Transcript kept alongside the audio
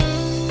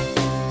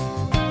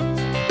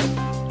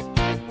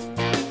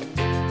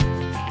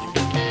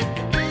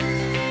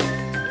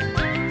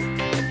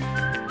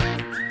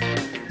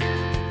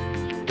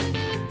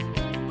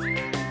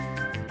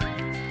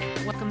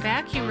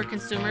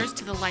consumers,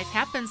 to the Life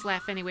Happens,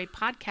 Laugh Anyway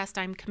podcast.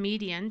 I'm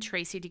comedian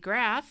Tracy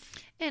DeGraff.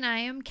 And I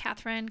am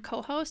Catherine,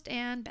 co-host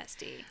and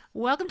bestie.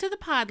 Welcome to the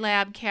Pod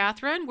Lab,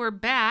 Catherine. We're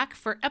back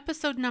for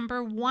episode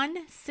number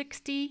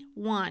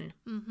 161.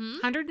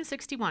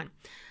 161.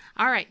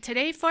 All right.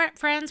 Today,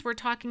 friends, we're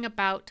talking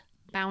about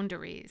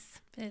boundaries.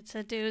 It's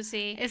a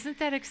doozy. Isn't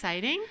that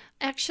exciting?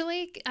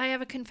 Actually, I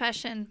have a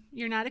confession.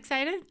 You're not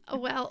excited?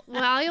 Well,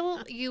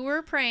 while you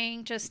were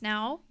praying just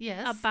now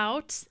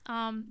about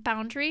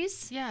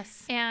boundaries.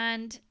 Yes.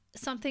 And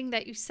something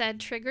that you said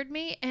triggered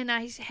me, and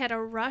I had a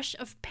rush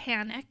of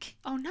panic.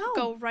 Oh, no.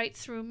 Go right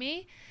through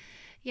me.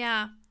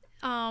 Yeah.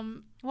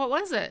 What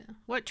was it?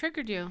 What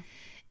triggered you?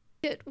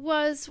 It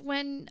was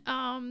when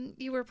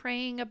you were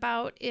praying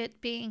about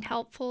it being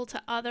helpful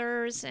to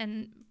others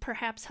and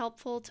perhaps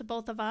helpful to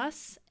both of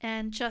us,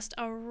 and just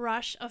a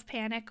rush of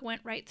panic went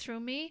right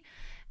through me.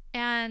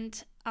 And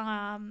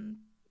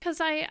because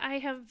I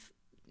have,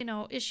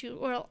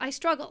 I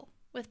struggle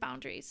with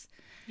boundaries.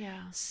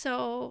 Yeah.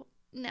 So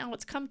now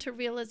it's come to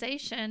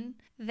realization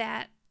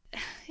that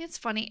it's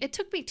funny. It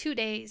took me 2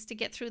 days to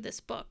get through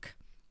this book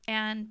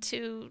and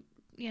to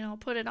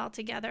put it all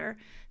together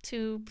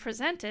to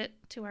present it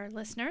to our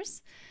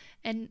listeners,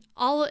 and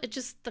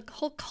the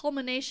whole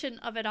culmination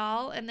of it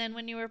all. And then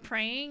when you were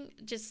praying,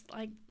 just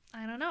like,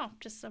 I don't know,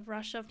 just a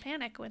rush of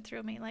panic went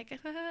through me. Like,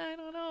 I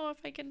don't know if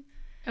I can.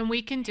 And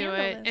we can do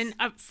it. This.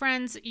 And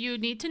friends, you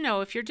need to know,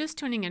 if you're just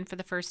tuning in for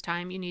the first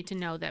time, you need to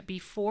know that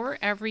before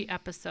every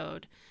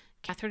episode,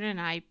 Catherine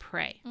and I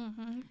pray.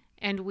 Mm-hmm.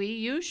 And we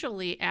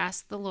usually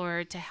ask the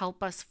Lord to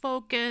help us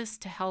focus,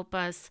 to help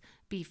us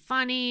be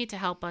funny, to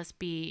help us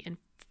be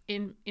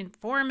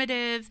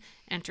informative,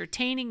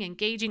 entertaining,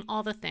 engaging,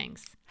 all the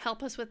things.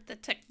 Help us with the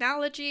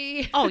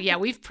technology. Oh, yeah,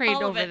 we've prayed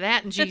over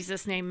that in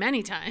Jesus' name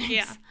many times.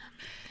 Yeah.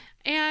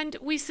 And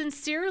we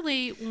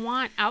sincerely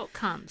want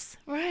outcomes.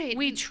 Right.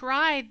 We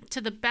try to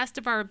the best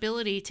of our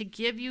ability to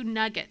give you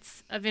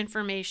nuggets of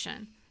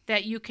information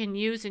that you can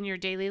use in your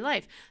daily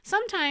life.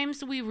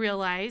 Sometimes we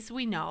realize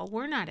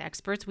we're not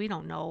experts. We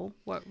don't know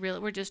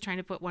we're just trying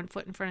to put one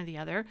foot in front of the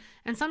other.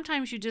 And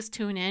sometimes you just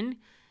tune in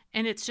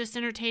and it's just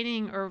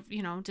entertaining, or,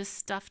 just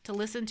stuff to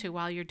listen to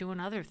while you're doing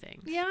other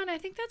things. Yeah, and I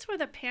think that's where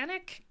the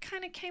panic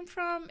kind of came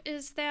from,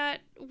 is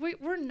that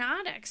we're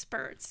not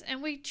experts,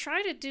 and we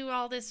try to do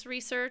all this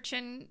research,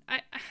 and I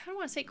don't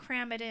want to say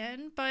cram it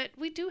in, but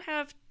we do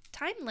have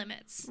time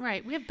limits.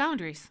 Right, we have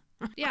boundaries.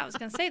 Yeah, I was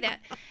going to say that.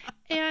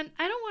 And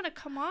I don't want to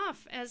come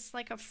off as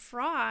like a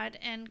fraud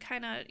and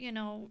kind of,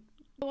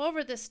 go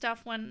over this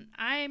stuff when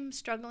I'm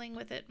struggling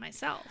with it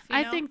myself.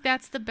 I think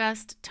that's the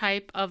best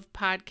type of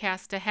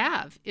podcast to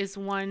have, is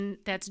one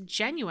that's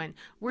genuine.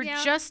 We're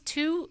just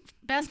two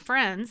best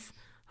friends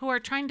who are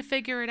trying to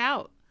figure it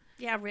out.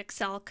 Yeah, Rick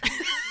Selk.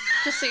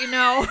 Just so you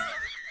know,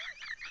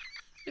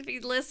 if he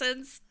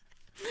listens.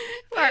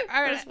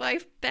 Or his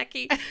wife,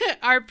 Becky.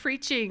 Our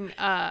preacher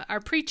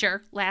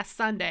last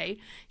Sunday,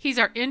 he's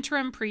our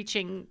interim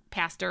preaching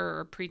pastor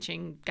or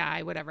preaching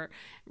guy, whatever,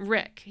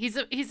 Rick. He's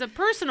a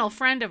personal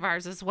friend of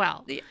ours as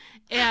well. Yeah.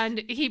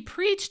 And he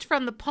preached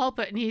from the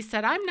pulpit, and he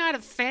said, "I'm not a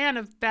fan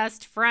of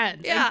best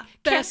friends." Yeah,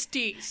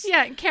 besties.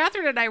 Yeah, and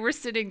Catherine and I were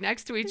sitting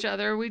next to each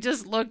other. We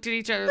just looked at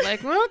each other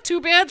like, well,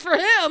 too bad for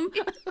him.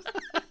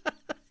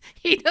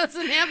 He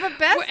doesn't have a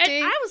bestie.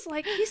 And I was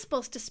like, he's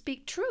supposed to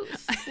speak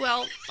truth.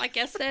 Well, I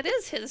guess that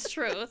is his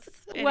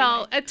truth. Anyway.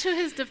 Well, to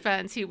his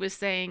defense, he was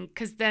saying,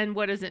 because then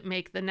what does it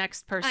make the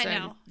next person? I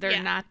know.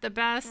 They're not the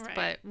best, right.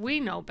 But we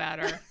know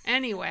better.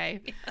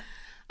 Anyway. Yeah.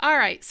 All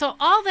right. So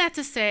all that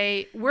to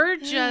say, we're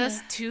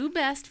just two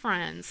best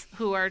friends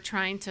who are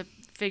trying to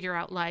figure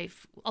out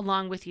life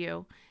along with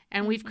you.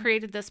 And we've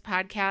created this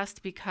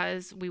podcast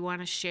because we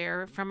want to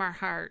share from our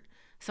heart.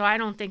 So I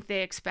don't think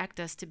they expect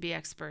us to be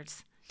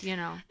experts. And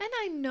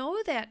I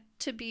know that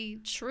to be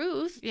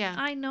truth. Yeah.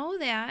 I know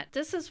that.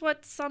 This is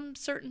what some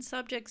certain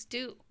subjects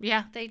do.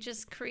 Yeah. They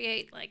just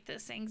create like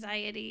this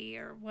anxiety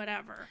or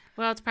whatever.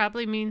 Well, it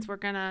probably means we're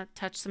going to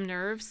touch some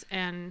nerves,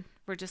 and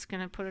we're just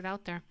going to put it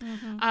out there.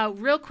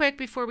 Real quick,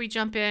 before we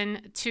jump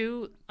in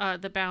to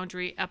the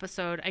boundary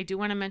episode, I do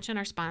want to mention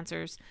our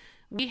sponsors.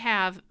 We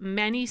have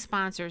many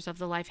sponsors of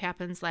the Life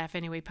Happens, Laugh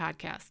Anyway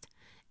podcast.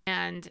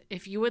 And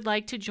if you would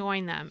like to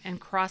join them and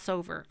cross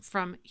over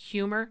from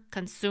humor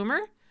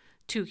consumer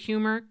to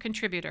humor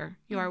contributor,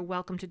 you are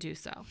welcome to do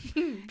so.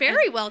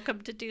 Very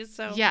welcome to do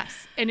so.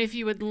 Yes. And if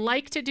you would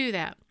like to do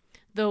that,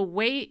 the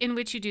way in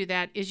which you do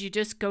that is you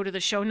just go to the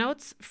show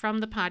notes from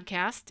the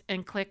podcast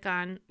and click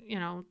on,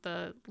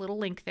 the little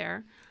link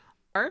there,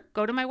 or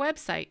go to my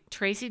website,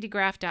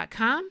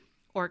 tracydegraff.com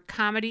or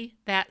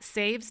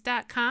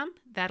comedythatsaves.com.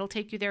 That'll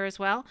take you there as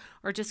well.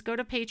 Or just go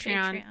to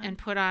Patreon. And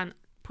put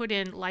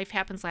in Life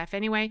Happens, Laugh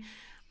Anyway.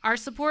 Our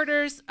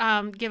supporters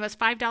give us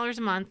 $5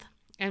 a month,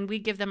 and we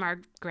give them our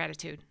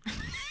gratitude.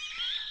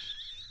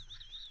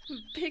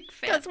 Big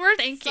fan. Because we're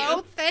Thank so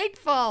you.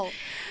 thankful.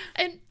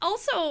 And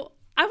also,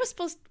 I was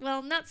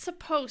not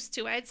supposed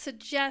to. I had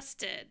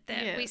suggested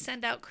that we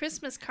send out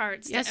Christmas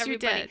cards to everybody.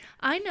 Yes, you did.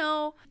 I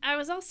know. I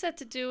was all set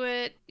to do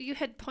it. You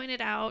had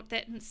pointed out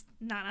that it's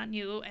not on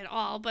you at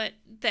all, but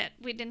that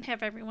we didn't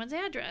have everyone's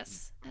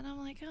address. And I'm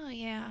like, oh,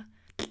 yeah.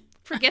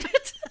 Forget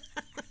it.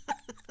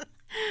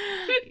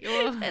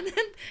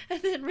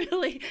 and then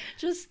really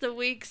just the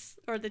weeks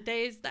or the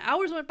days, the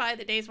hours went by,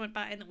 the days went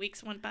by, and the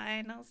weeks went by,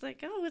 and I was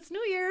like, oh, it's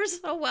New Year's.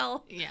 Oh,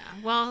 well. Yeah.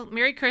 Well,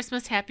 Merry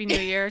Christmas, Happy New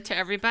Year to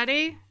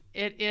everybody.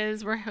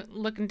 We're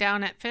looking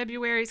down at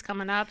February's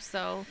coming up,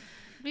 so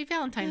it'll be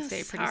Valentine's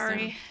Day pretty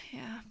soon.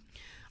 Yeah.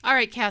 All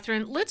right,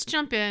 Catherine, let's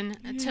jump in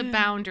to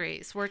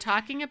boundaries. We're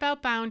talking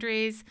about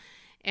boundaries.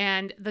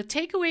 And the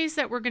takeaways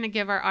that we're going to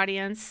give our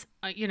audience,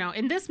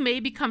 and this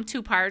may become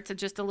 2 parts,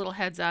 just a little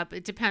heads up.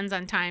 It depends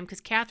on time because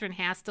Catherine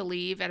has to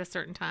leave at a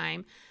certain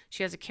time.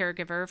 She has a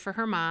caregiver for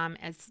her mom.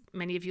 As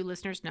many of you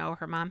listeners know,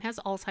 her mom has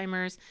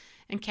Alzheimer's,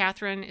 and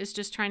Catherine is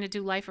just trying to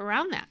do life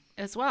around that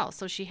as well.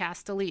 So she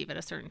has to leave at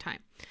a certain time.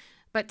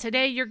 But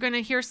today you're going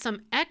to hear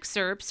some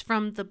excerpts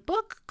from the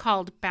book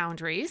called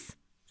Boundaries.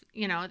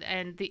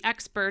 And the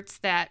experts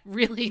that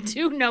really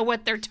do know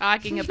what they're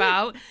talking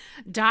about,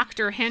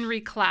 Dr.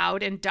 Henry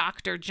Cloud and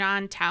Dr.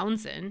 John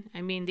Townsend.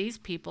 I mean, these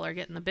people are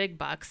getting the big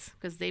bucks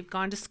because they've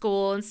gone to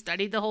school and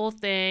studied the whole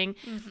thing.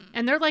 Mm-hmm.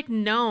 And they're like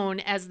known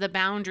as the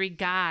boundary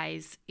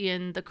guys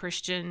in the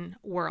Christian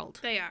world.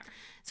 They are.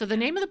 So the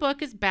name of the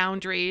book is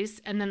Boundaries,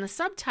 and then the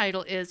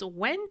subtitle is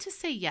When to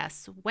Say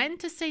Yes, When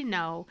to Say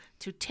No,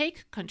 to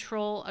Take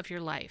Control of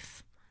Your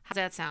Life. How's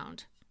that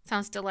sound?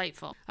 Sounds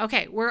delightful.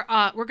 Okay, we're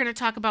going to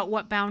talk about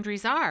what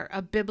boundaries are,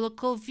 a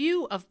biblical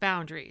view of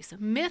boundaries,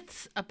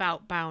 myths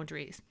about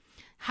boundaries,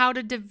 how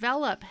to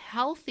develop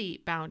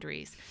healthy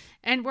boundaries,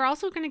 and we're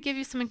also going to give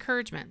you some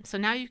encouragement. So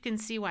now you can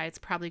see why it's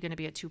probably going to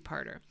be a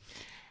 2-parter.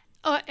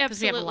 Oh,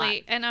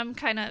 absolutely. And I'm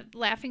kind of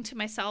laughing to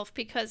myself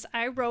because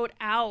I wrote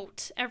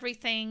out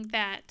everything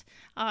that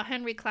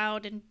Henry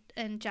Cloud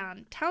and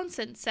John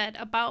Townsend said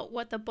about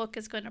what the book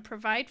is going to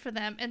provide for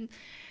them. And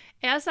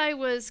as I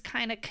was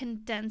kind of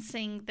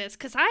condensing this,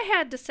 because I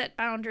had to set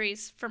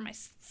boundaries for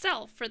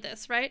myself for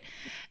this, right?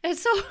 And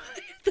so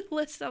the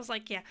list, I was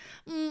like,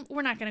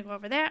 we're not going to go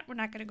over that. We're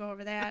not going to go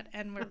over that.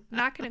 And we're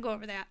not going to go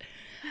over that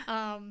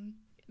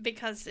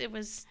because it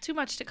was too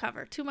much to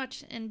cover, too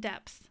much in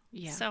depth.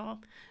 Yeah. So,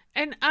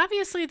 and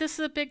obviously this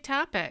is a big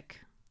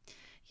topic.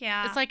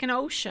 Yeah. It's like an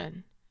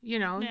ocean.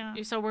 Yeah.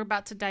 So we're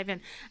about to dive in.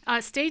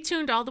 Stay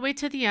tuned all the way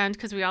to the end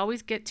because we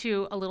always get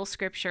to a little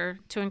scripture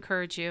to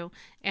encourage you,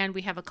 and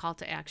we have a call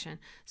to action.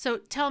 So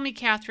tell me,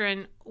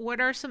 Catherine, what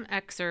are some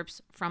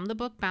excerpts from the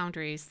book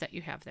Boundaries that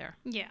you have there?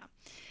 Yeah.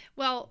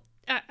 Well,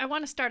 I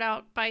want to start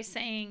out by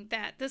saying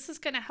that this is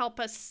going to help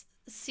us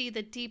see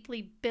the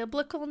deeply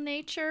biblical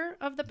nature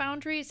of the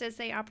boundaries as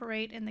they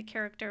operate in the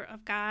character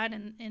of God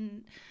and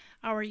in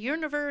our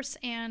universe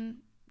and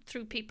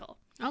through people.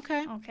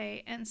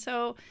 Okay. And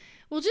so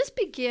we'll just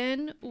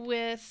begin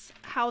with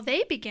how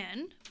they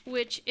begin,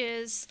 which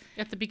is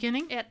at the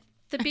beginning.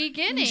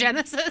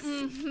 Genesis.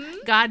 Mm-hmm.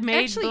 God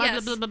made. Actually, blah,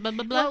 yes. blah, blah, blah,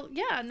 blah, blah. Well,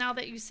 yeah. Now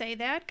that you say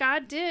that,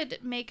 God did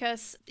make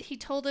us. He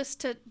told us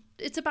to.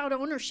 It's about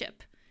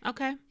ownership.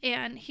 Okay.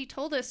 And he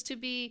told us to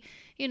be,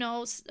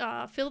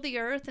 fill the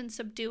earth and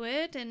subdue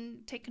it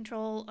and take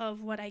control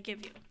of what I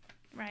give you,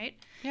 right?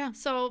 Yeah.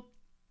 So,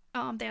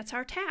 that's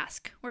our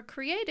task. We're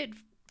created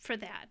for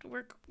that.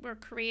 We're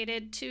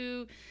created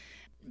to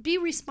be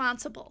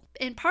responsible.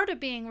 And part of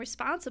being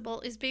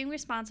responsible is being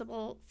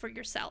responsible for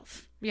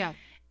yourself. Yeah.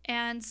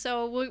 And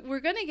so we're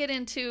going to get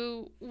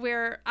into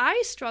where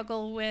I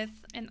struggle with,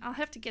 and I'll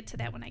have to get to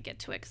that when I get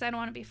to it because I don't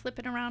want to be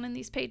flipping around in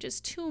these pages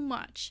too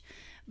much.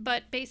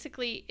 But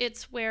basically,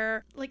 it's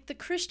where like the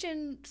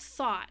Christian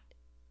thought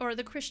or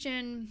the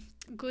Christian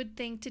good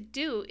thing to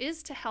do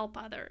is to help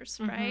others,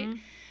 right? Mm-hmm.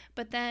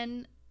 But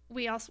then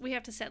we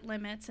have to set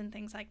limits and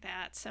things like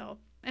that. So,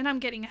 and I'm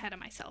getting ahead of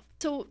myself.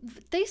 So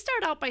they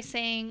start out by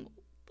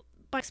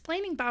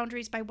explaining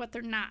boundaries by what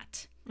they're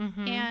not.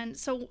 Mm-hmm. And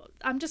so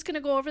I'm just going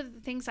to go over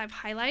the things I've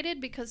highlighted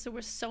because there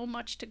was so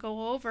much to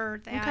go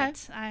over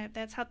that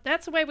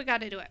that's the way we got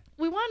to do it.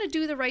 We want to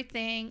do the right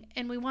thing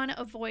and we want to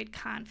avoid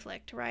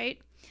conflict, right?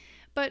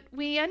 But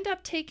we end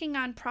up taking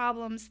on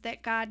problems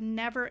that God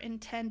never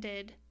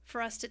intended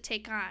for us to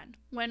take on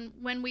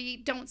when we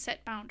don't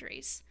set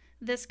boundaries.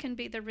 This can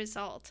be the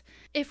result.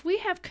 If we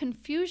have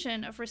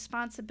confusion of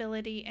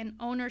responsibility and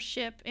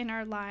ownership in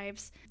our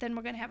lives, then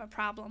we're going to have a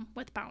problem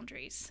with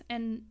boundaries.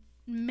 And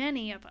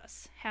many of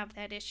us have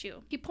that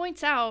issue. He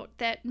points out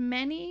that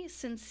many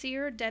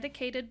sincere,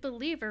 dedicated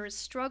believers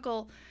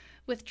struggle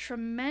with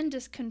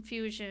tremendous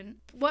confusion.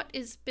 What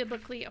is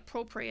biblically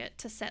appropriate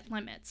to set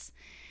limits?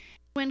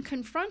 When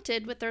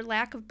confronted with their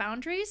lack of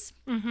boundaries,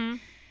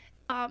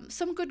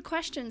 some good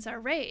questions are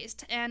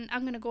raised. And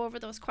I'm going to go over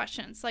those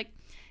questions. Like,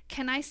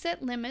 can I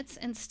set limits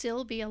and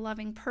still be a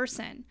loving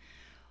person?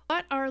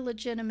 What are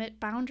legitimate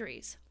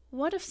boundaries?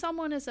 What if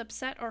someone is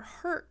upset or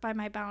hurt by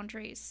my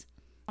boundaries?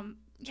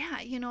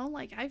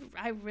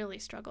 I really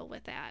struggle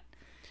with that.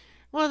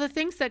 Well, the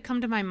things that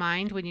come to my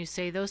mind when you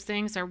say those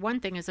things are one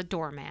thing is a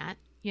doormat.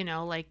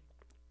 like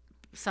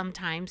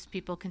sometimes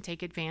people can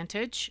take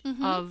advantage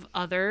of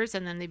others,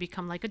 and then they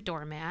become like a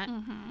doormat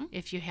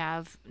if you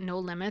have no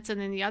limits. And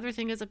then the other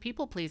thing is a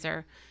people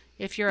pleaser.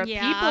 If you're a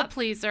people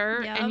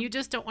pleaser and you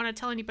just don't want to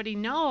tell anybody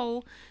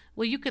no,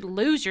 well, you could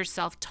lose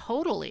yourself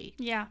totally.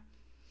 Yeah.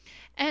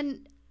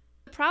 And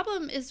the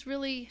problem is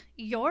really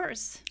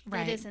yours.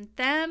 Right. It isn't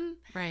them.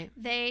 Right.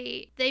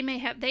 They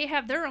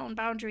have their own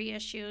boundary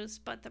issues,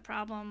 but the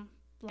problem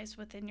lies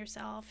within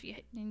yourself.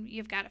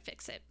 You've got to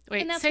fix it.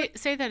 Wait,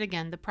 say that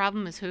again. The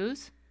problem is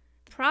whose?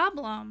 The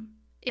problem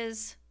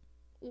is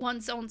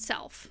one's own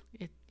self.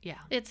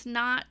 It's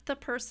not the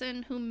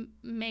person who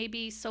may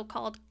be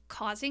so-called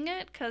causing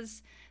it,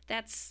 because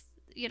that's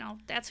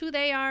who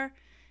they are.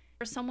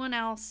 For someone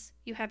else,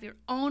 you have your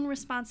own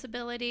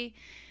responsibility.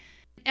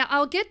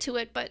 I'll get to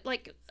it, but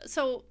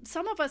so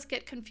some of us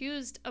get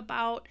confused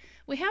about,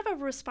 we have a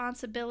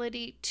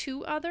responsibility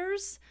to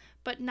others,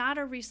 but not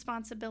a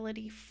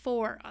responsibility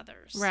for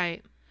others.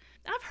 Right.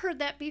 I've heard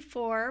that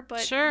before,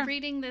 but sure.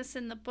 Reading this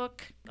in the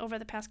book over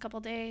the past couple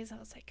of days, I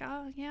was like,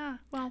 oh, yeah,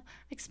 well,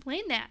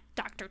 explain that,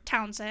 Dr.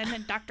 Townsend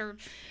and Dr.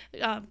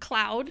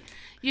 Cloud.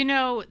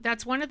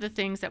 That's one of the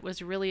things that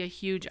was really a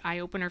huge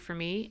eye-opener for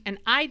me. And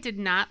I did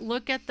not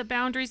look at the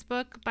Boundaries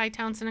book by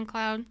Townsend and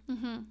Cloud.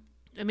 Mm-hmm.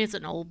 I mean, it's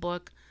an old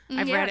book.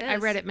 I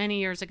read it many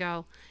years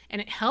ago,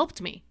 and it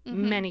helped me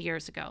many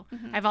years ago.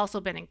 Mm-hmm. I've also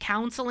been in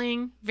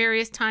counseling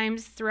various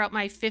times throughout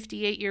my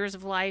 58 years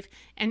of life,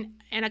 and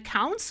a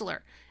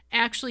counselor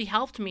actually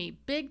helped me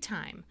big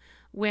time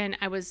when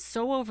I was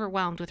so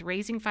overwhelmed with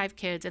raising 5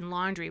 kids, and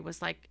laundry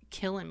was like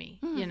killing me,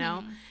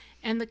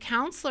 And the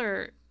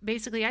counselor,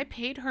 basically, I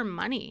paid her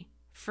money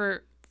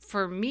for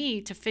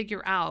me to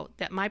figure out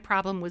that my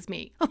problem was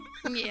me.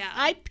 Yeah.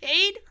 I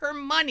paid her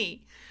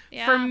money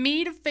for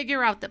me to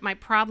figure out that my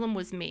problem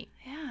was me.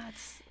 Yeah.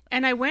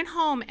 And I went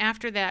home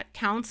after that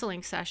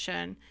counseling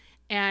session,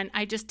 and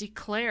I just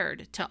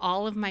declared to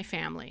all of my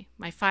family,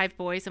 my 5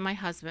 boys and my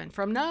husband,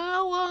 from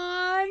now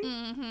on,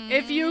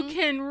 if you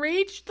can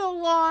reach the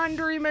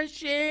laundry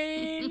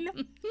machine,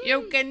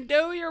 you can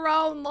do your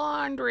own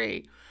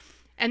laundry.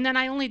 And then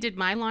I only did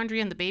my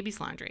laundry and the baby's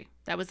laundry.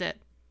 That was it.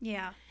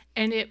 Yeah.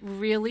 And it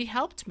really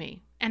helped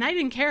me. And I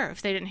didn't care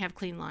if they didn't have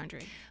clean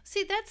laundry.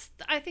 See,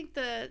 I think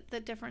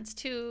the difference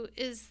too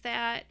is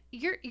that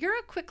you're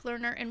a quick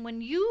learner, and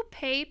when you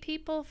pay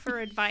people for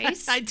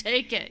advice, I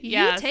take it.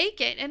 You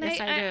take it, and yes,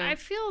 I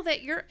feel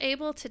that you're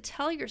able to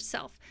tell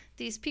yourself,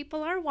 these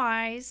people are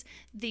wise.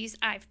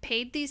 I've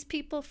paid these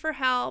people for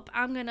help.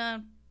 I'm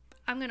gonna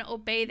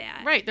obey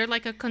that. Right? They're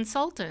like a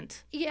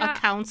consultant, a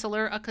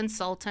counselor, a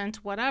consultant,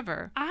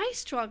 whatever. I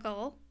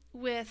struggle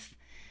with,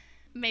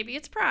 maybe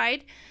it's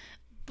pride,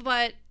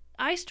 but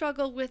I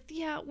struggle with,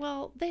 they don't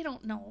know.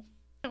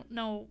 They don't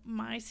know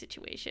my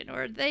situation,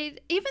 or even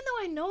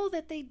though I know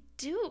that they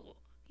do,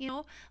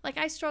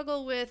 I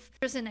struggle with,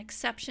 there's an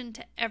exception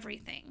to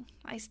everything.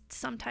 I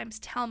sometimes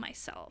tell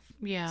myself.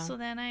 Yeah. So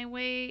then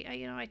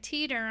I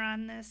teeter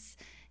on this,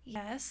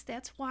 yes,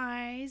 that's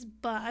wise,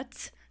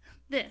 but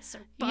this,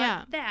 or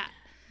but that.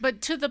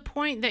 But to the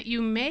point that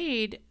you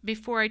made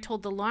before I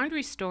told the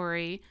laundry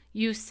story,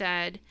 you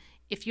said,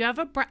 if you have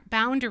a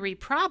boundary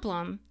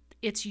problem,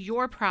 it's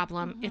your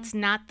problem. Mm-hmm. It's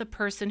not the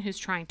person who's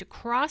trying to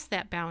cross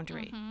that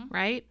boundary,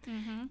 right?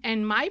 Mm-hmm.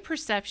 And my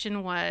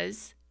perception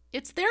was,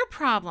 it's their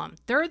problem.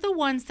 They're the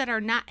ones that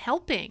are not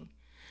helping.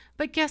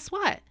 But guess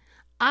what?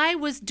 I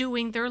was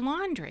doing their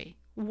laundry.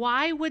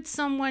 Why would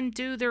someone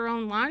do their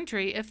own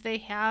laundry if they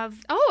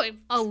have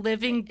a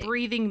living,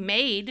 breathing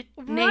maid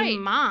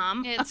named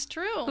Mom? It's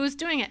true. Who's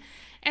doing it?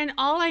 And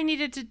all I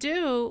needed to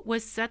do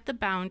was set the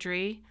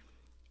boundary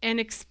and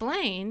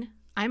explain,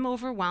 I'm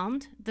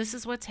overwhelmed. This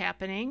is what's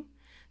happening.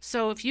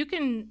 So if you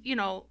can,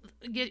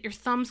 get your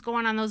thumbs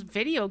going on those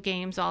video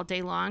games all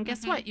day long,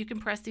 guess what? You can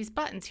press these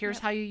buttons. Here's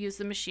how you use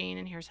the machine,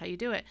 and here's how you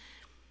do it.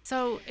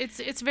 So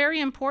it's very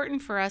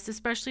important for us,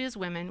 especially as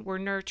women. We're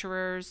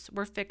nurturers,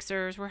 we're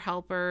fixers, we're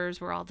helpers,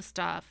 we're all the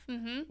stuff.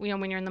 Mm-hmm.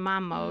 When you're in the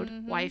mom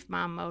mode, wife,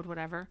 mom mode,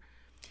 whatever.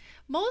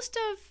 Most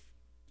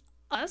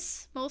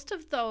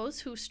of those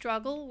who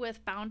struggle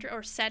with boundary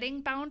or setting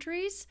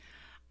boundaries,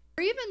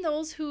 or even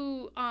those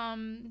who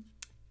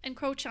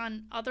encroach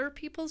on other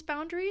people's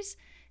boundaries,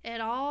 it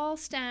all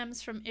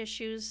stems from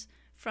issues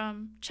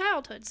from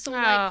childhood. So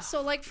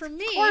for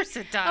me, of course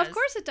it does. Of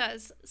course it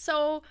does.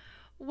 So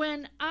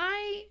when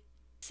I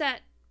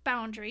set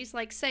boundaries,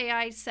 like say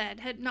I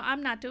said, no,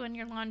 I'm not doing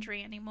your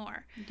laundry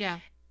anymore. Yeah.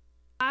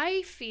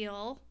 I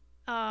feel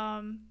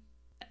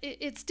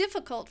it's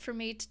difficult for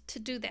me to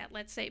do that,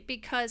 let's say,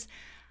 because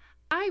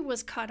I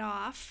was cut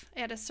off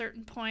at a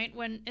certain point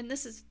and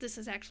this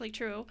is actually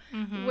true,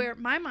 where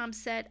my mom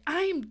said,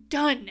 I'm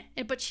done.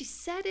 But she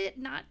said it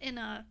not in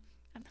I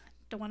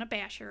don't want to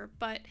bash her,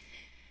 but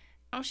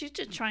she's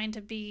just trying to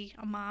be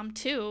a mom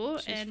too.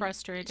 She's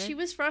frustrated. She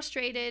was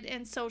frustrated,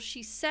 and so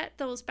she set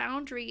those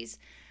boundaries.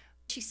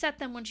 She set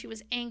them when she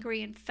was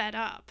angry and fed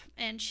up.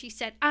 And she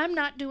said, I'm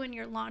not doing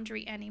your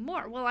laundry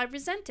anymore. Well, I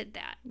resented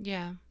that.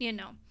 Yeah.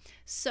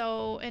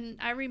 So, and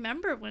I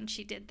remember when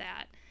she did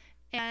that.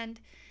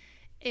 And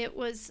it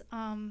was,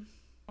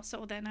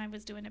 so then I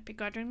was doing it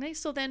begrudgingly.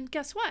 So then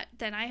guess what?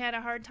 Then I had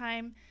a hard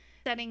time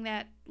setting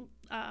that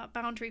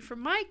boundary for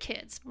my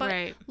kids.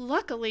 But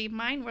luckily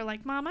mine were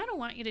like, Mom, I don't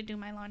want you to do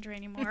my laundry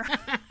anymore.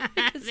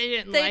 They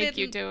didn't like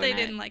you doing it. They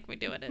didn't like me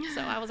doing it.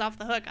 So I was off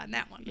the hook on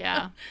that one.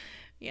 Yeah.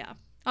 Yeah.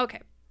 Okay.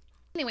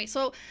 Anyway,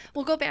 so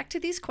we'll go back to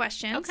these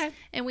questions. Okay.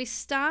 And we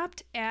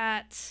stopped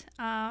at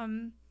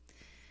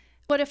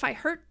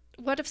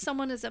what if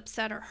someone is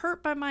upset or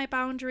hurt by my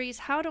boundaries?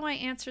 How do I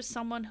answer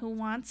someone who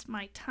wants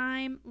my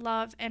time,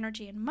 love,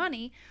 energy, and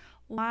money?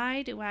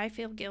 Why do I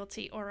feel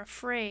guilty or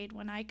afraid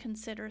when I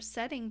consider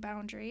setting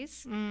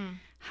boundaries?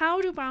 How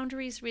do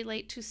boundaries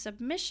relate to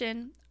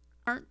submission?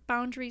 Aren't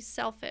boundaries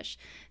selfish?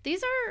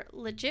 These are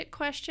legit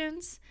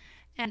questions,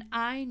 and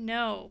I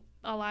know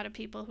a lot of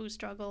people who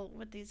struggle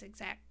with these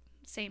exact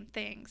same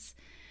things.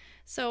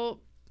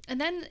 So,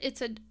 and then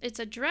it's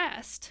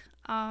addressed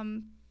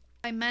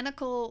by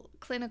medical,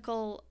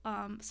 clinical,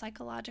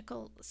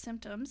 psychological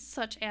symptoms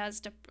such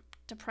as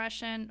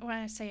depression. When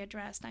I say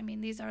addressed, I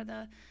mean these are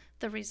the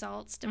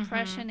results: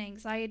 depression,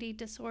 anxiety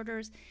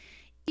disorders,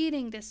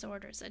 eating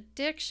disorders,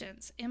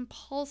 addictions,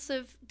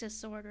 impulsive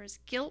disorders,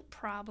 guilt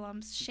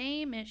problems,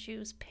 shame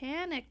issues,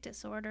 panic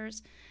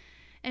disorders,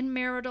 and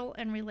marital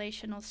and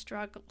relational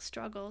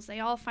struggles. They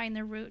all find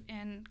their root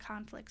in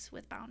conflicts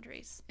with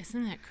boundaries.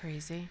 Isn't that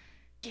crazy?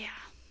 Yeah.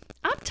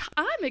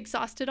 I'm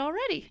exhausted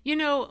already. You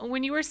know,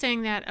 when you were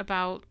saying that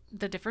about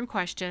the different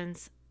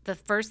questions, the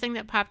first thing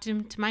that popped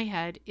into my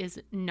head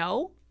is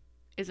no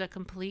is a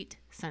complete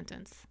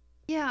sentence.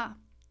 Yeah,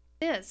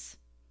 it is.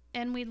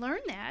 And we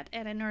learn that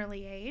at an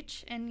early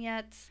age, and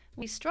yet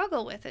we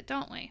struggle with it,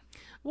 don't we?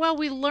 Well,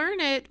 we learn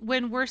it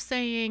when we're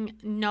saying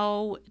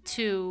no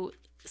to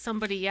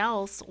somebody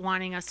else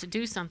wanting us to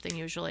do something,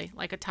 usually,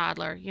 like a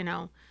toddler, you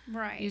know.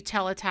 Right. You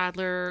tell a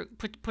toddler,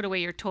 put away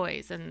your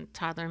toys, and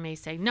toddler may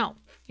say no,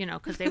 you know,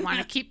 because they want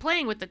to keep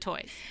playing with the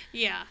toys.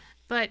 Yeah.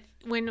 But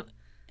when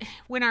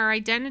our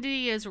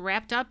identity is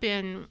wrapped up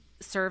in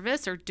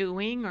service or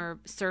doing or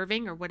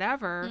serving or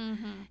whatever,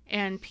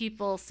 and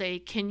people say,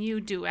 can you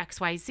do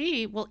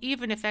XYZ? Well,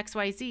 even if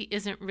XYZ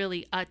isn't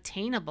really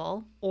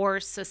attainable or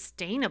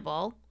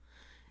sustainable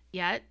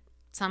yet,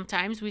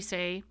 sometimes we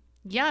say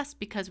yes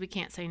because we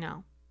can't say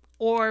no.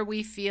 Or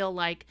we feel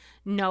like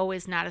no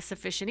is not a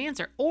sufficient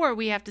answer. Or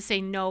we have to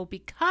say no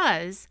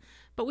because,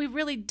 but we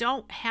really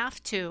don't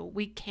have to.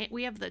 We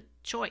have the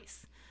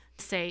choice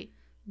to say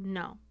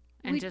no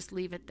and just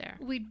leave it there.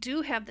 We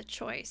do have the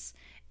choice.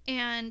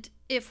 And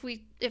if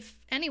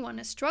anyone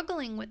is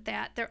struggling with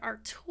that, there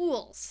are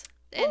tools.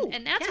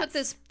 And that's what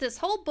this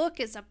whole book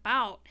is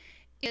about.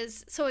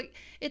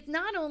 It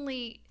not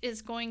only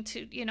is going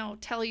to,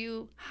 tell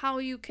you how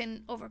you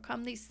can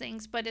overcome these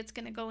things, but it's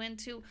going to go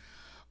into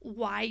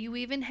why you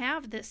even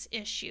have this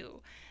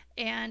issue.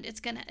 And it's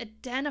going to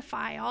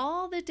identify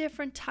all the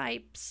different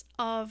types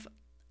of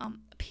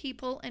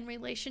people and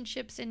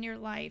relationships in your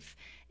life.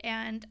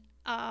 And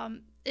I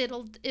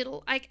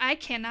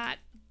cannot,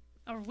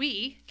 or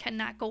we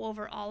cannot go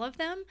over all of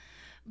them,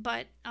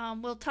 but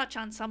we'll touch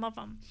on some of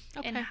them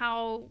and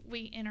how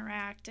we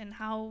interact and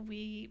how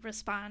we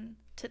respond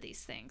to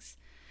these things.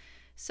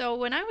 So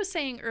when I was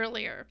saying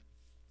earlier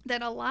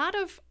that a lot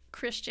of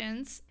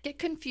Christians get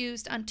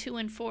confused on 2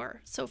 and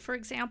 4. So for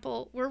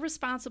example, we're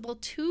responsible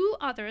to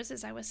others,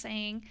 as I was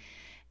saying,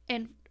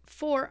 and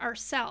for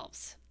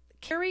ourselves.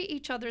 Carry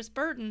each other's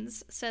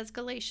burdens, says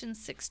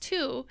Galatians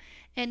 6:2,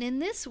 and in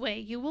this way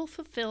you will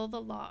fulfill the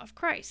law of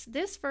Christ.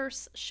 This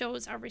verse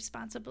shows our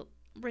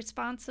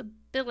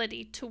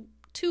responsibility to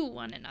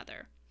one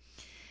another.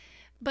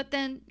 But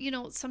then,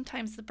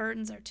 sometimes the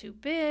burdens are too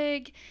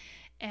big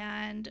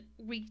and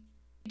we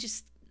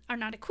just are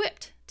not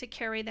equipped to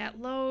carry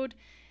that load.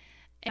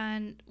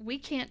 And we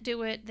can't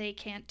do it, they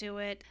can't do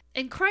it.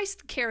 And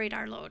Christ carried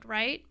our load,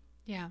 right?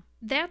 Yeah.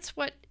 That's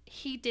what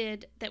he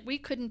did that we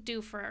couldn't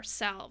do for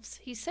ourselves.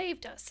 He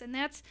saved us. And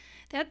that's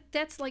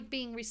like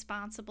being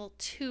responsible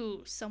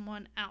to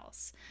someone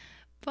else.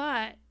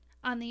 But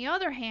on the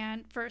other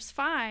hand, verse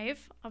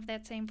 5 of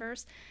that same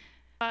verse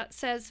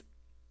says,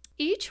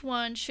 each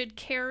one should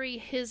carry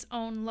his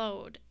own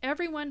load.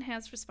 Everyone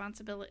has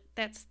responsibility.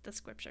 That's the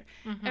scripture.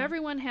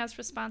 Everyone has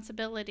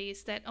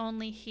responsibilities that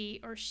only he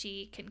or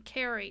she can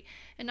carry.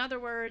 In other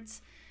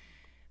words,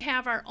 we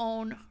have our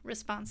own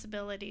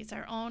responsibilities,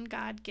 our own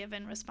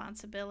God-given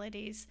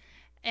responsibilities,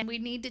 and we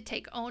need to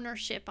take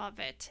ownership of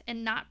it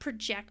and not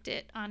project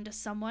it onto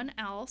someone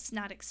else,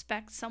 not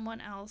expect someone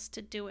else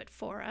to do it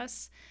for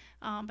us,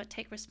 but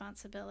take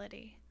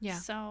responsibility. Yeah.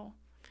 So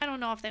I don't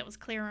know if that was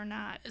clear or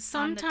not.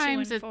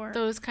 Sometimes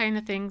those kind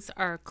of things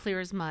are clear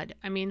as mud.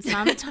 I mean,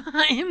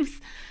 sometimes,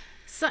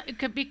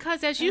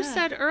 because as you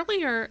said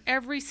earlier,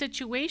 every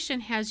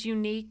situation has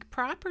unique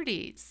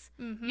properties.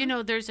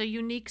 There's a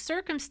unique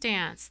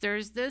circumstance.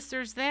 There's this,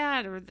 there's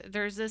that, or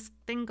there's this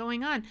thing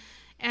going on.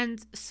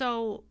 And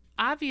so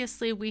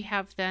obviously we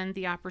have then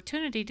the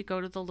opportunity to go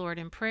to the Lord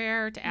in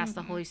prayer, to ask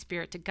the Holy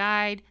Spirit to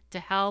guide,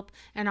 to help,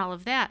 and all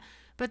of that.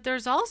 But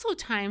there's also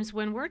times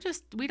when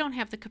we don't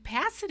have the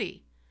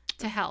capacity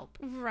to help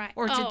Right.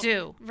 or to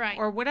do right.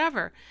 or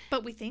whatever.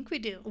 But we think we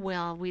do.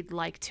 Well, we'd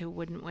like to,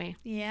 wouldn't we?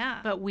 Yeah.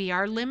 But we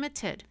are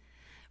limited.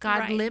 God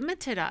Right.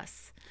 limited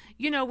us.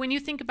 You know, when you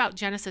think about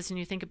Genesis and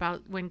you think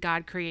about when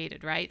God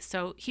created, right?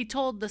 So he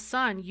told the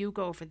sun, you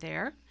go over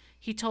there.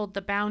 He told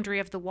the boundary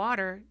of the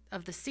water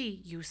of the sea,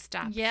 you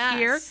stop Yes,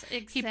 here.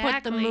 exactly. He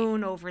put the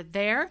moon over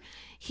there.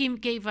 He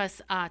gave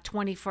us a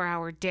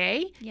 24-hour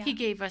day. Yeah. He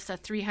gave us a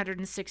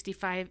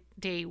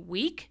 365-day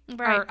week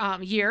Right.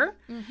 or year.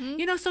 Mm-hmm.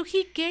 You know, so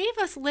he gave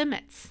us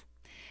limits.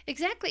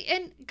 Exactly.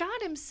 And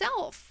God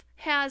himself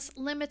has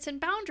limits and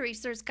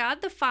boundaries. There's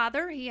God the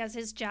Father, he has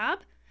his job.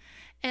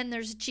 And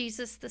there's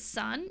Jesus the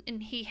Son,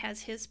 and he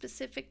has his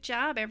specific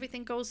job.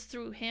 Everything goes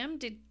through him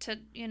to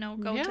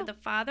go Yeah. to the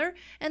Father.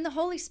 And the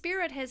Holy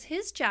Spirit has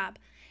his job.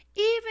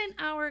 Even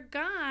our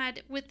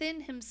God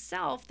within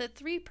himself, the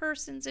three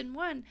persons in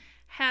one,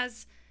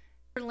 has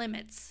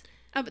limits.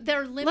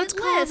 They're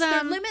limitless.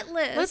 They're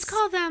limitless. Let's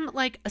call them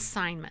like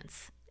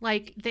assignments.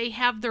 Like they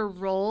have their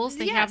roles,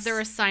 they have Yes.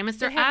 their assignments.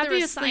 They They're have their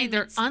obviously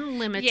they're assignments.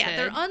 unlimited. Yeah,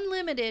 they're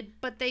unlimited,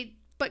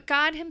 but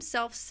God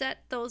himself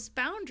set those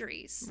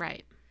boundaries.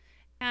 right.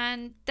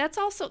 And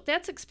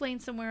that's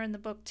explained somewhere in the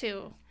book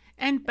too.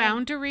 And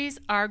boundaries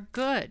are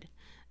good.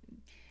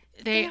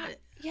 They are-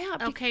 yeah.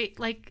 okay,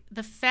 like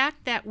the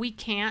fact that we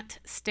can't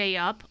stay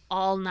up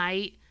all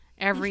night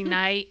every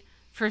night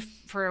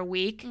for a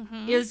week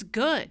is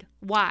good.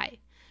 Why?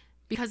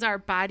 Because our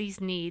bodies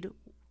need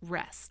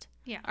rest.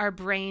 Yeah. Our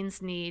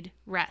brains need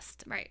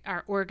rest. Right.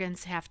 Our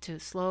organs have to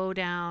slow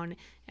down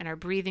and our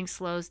breathing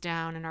slows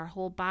down and our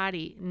whole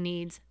body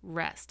needs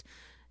rest.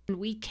 And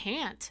we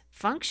can't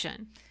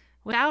function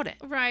without it.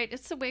 Right.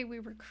 It's the way we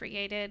were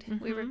created.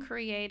 We were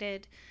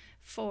created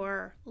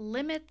for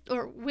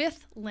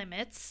with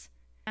limits.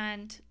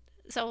 And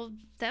so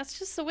that's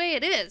just the way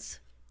it is,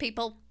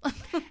 people.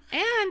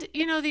 And,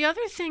 you know, the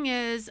other thing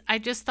is, I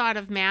just thought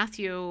of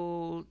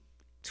Matthew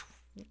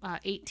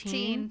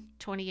 18,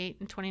 28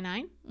 and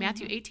 29.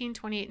 Matthew 18,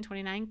 28 and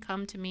 29,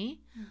 come to me,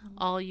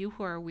 all you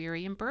who are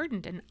weary and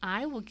burdened, and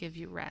I will give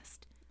you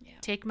rest. Yeah.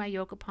 Take my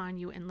yoke upon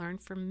you and learn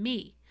from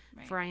me,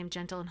 Right. for I am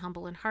gentle and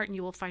humble in heart, and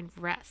you will find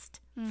rest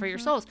for your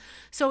souls.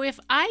 So if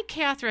I,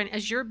 Catherine,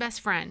 as your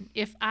best friend,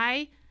 if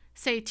I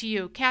say to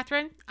you,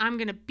 Catherine, I'm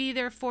going to be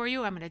there for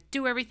you, I'm going to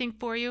do everything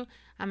for you,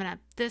 I'm going to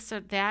this or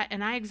that,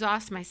 and I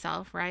exhaust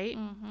myself, right?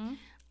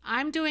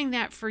 I'm doing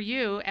that for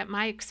you at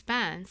my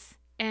expense,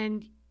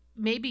 and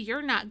maybe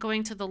you're not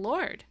going to the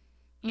Lord.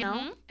 You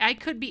know, I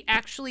could be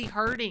actually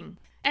hurting.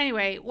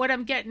 Anyway, what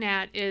I'm getting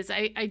at is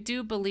I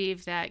do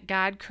believe that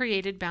God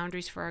created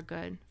boundaries for our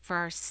good, for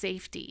our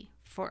safety,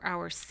 for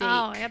our sake.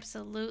 Oh,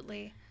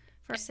 absolutely.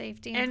 For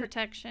safety and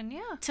protection.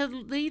 Yeah. To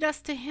lead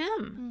us to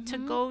Him, to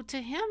go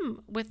to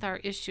Him with our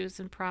issues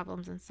and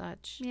problems and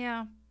such.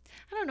 Yeah.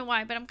 I don't know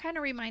why, but I'm kind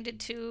of reminded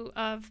too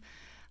of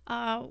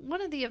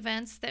one of the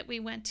events that we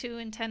went to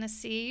in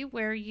Tennessee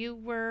where you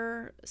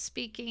were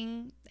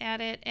speaking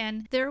at it,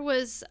 and there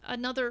was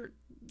another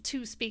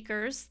two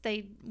speakers.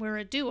 They were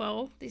a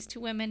duo, these two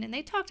women, and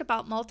they talked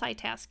about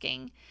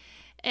multitasking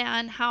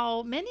and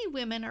how many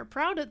women are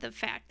proud of the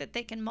fact that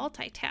they can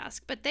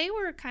multitask, but they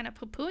were kind of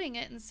poo-pooing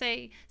it and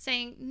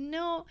saying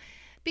no,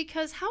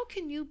 because how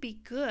can you be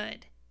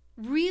good,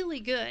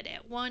 really good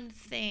at one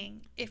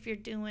thing if you're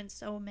doing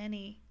so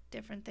many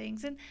different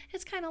things? And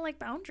it's kind of like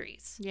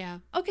boundaries. Yeah.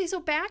 Okay, so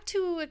back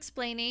to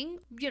explaining,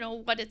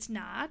 what it's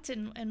not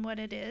and what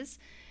it is.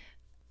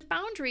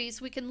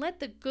 Boundaries, we can let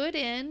the good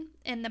in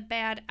and the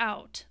bad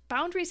out.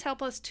 Boundaries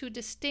help us to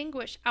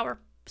distinguish our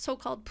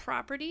so-called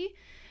property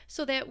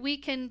so that we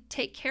can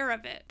take care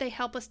of it. They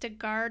help us to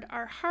guard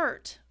our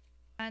heart,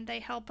 and they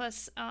help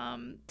us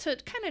to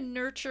kind of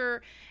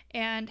nurture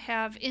and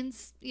have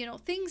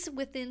things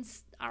within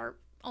our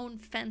own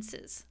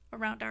fences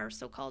around our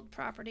so-called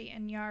property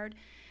and yard.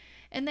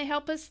 And they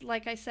help us,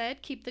 like I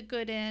said, keep the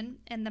good in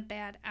and the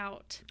bad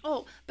out.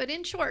 Oh, but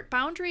in short,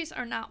 boundaries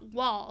are not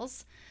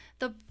walls.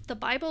 The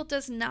Bible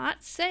does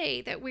not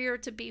say that we are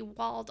to be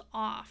walled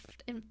off.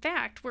 In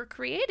fact, we're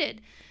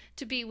created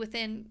to be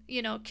within,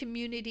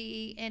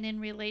 community and in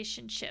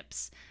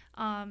relationships,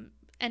 and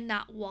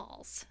not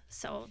walls.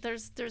 So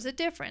there's a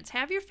difference.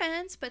 Have your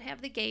fence, but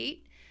have the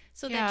gate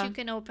so that you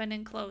can open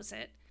and close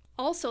it.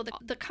 Also,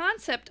 the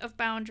concept of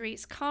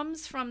boundaries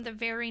comes from the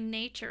very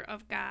nature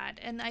of God.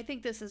 And I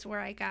think this is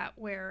where I got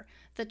where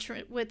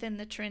within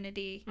the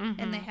Trinity,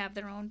 and they have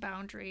their own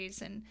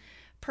boundaries and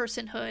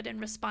personhood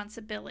and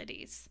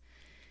responsibilities.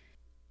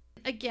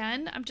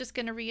 Again, I'm just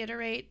going to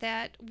reiterate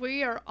that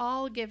we are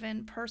all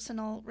given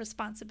personal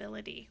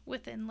responsibility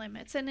within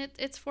limits, and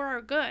it's for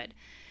our good.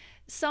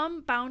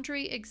 Some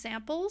boundary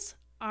examples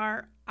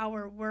are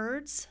our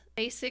words.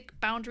 Basic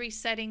boundary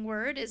setting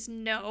word is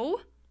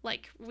no,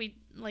 like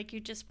you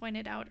just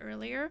pointed out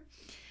earlier.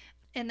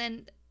 And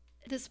then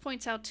this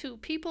points out too,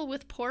 people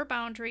with poor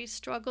boundaries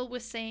struggle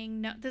with saying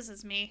no. This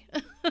is me.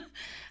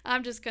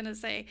 I'm just going to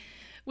say,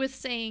 with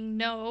saying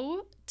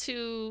no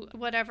to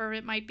whatever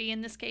it might be.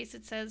 In this case,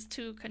 it says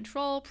to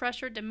control,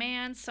 pressure,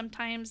 demands,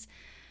 sometimes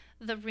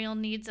the real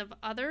needs of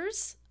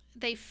others.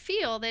 they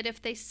feel that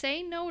if they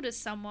say no to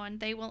someone,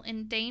 they will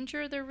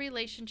endanger their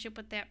relationship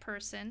with that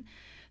person.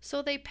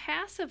 So they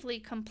passively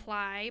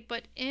comply,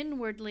 but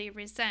inwardly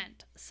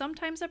resent.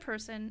 Sometimes a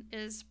person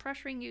is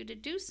pressuring you to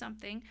do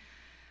something.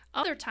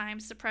 Other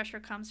times the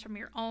pressure comes from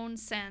your own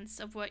sense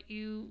of what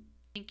you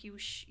think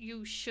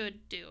you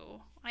should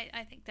do.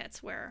 I think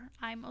that's where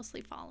I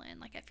mostly fall in.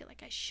 Like, I feel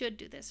like I should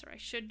do this or I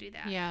should do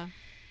that. Yeah.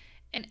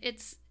 And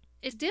it's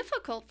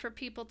difficult for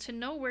people to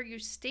know where you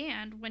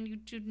stand when you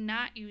do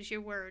not use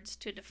your words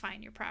to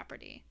define your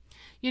property.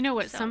 You know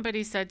what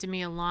somebody said to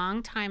me a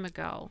long time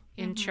ago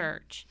in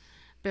church?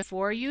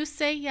 Before you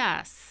say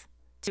yes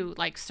to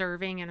like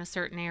serving in a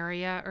certain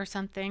area or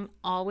something,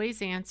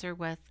 always answer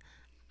with,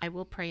 I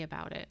will pray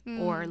about it,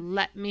 or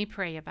let me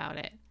pray about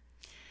it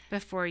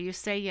before you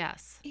say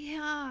yes.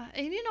 Yeah.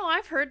 And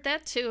I've heard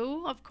that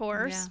too, of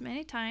course,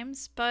 many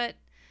times, but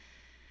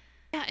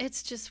yeah,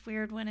 it's just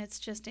weird when it's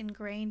just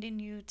ingrained in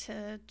you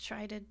to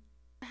try to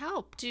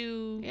help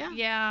do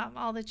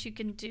all that you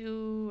can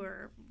do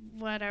or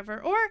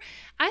whatever. Or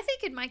I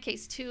think in my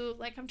case too,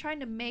 like I'm trying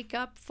to make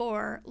up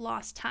for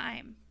lost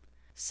time.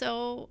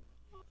 So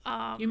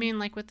you mean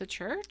like with the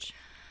church?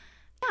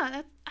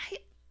 Yeah,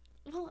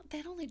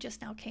 that only just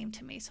now came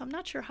to me, so I'm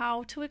not sure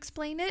how to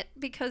explain it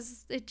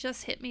because it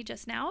just hit me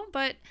just now.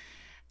 But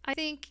I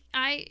think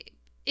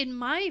in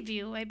my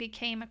view, I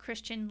became a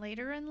Christian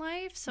later in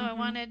life. So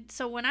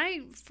so when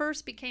I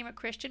first became a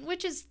Christian,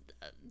 which is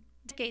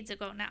decades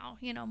ago now,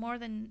 more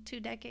than 2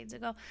 decades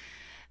ago,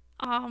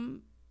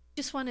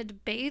 just wanted to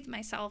bathe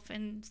myself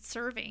in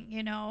serving,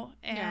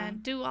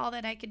 and do all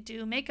that I could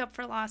do, make up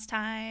for lost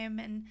time.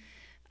 And,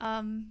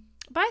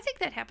 but I think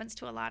that happens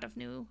to a lot of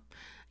new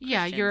Christians.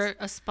 Yeah, you're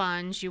a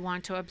sponge. You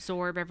want to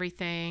absorb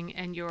everything,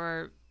 and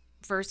you're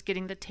first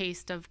getting the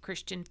taste of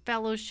Christian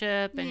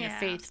fellowship and your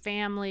faith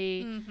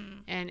family,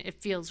 and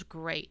it feels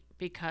great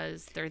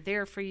because they're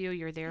there for you,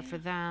 you're there for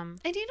them.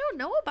 And you don't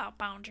know about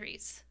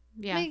boundaries.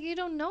 Yeah. Like, you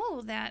don't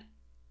know that.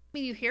 I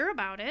mean, you hear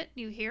about it.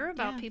 You hear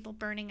about people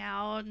burning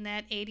out and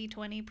that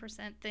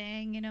 80-20%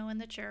 thing, in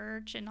the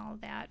church and all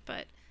that,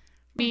 but...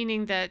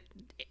 Meaning that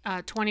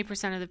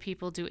 20% of the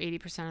people do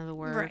 80% of the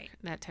work, right.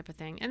 That type of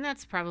thing. And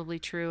that's probably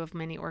true of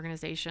many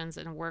organizations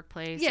in a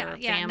workplace or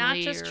family not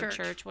just or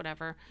church,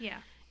 whatever. Yeah.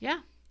 Yeah.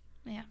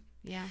 Yeah.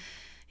 Yeah.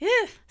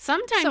 Yeah.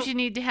 Sometimes you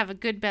need to have a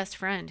good best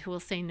friend who will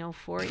say no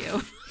for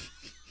you.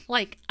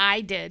 Like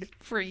I did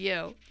for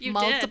you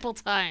multiple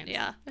times.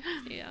 Yeah.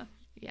 Yeah.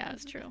 Yeah,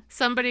 that's true.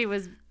 Somebody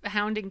was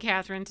hounding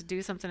Catherine to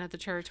do something at the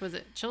church. Was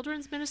it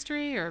children's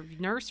ministry or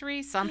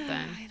nursery? Something.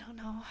 I don't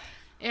know.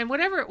 And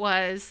whatever it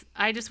was,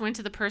 I just went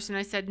to the person.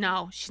 I said,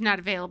 no, she's not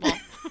available.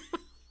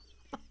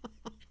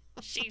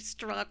 She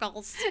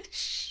struggles.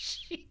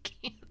 She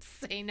can't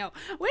say no.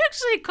 We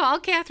actually call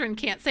Catherine,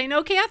 can't say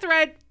no,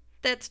 Catherine.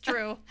 That's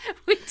true.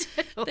 We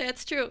do.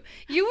 That's true.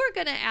 You were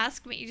going to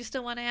ask me. You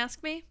still want to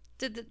ask me?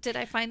 Did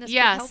I find this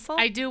helpful?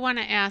 Yes, I do want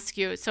to ask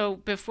you. So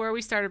before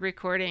we started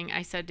recording,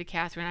 I said to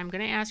Catherine, I'm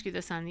going to ask you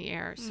this on the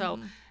air. So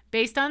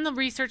based on the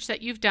research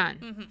that you've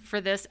done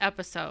for this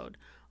episode,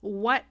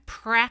 what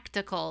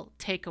practical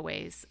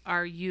takeaways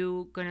are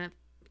you going to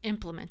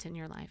implement in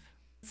your life?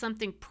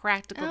 Something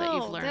practical that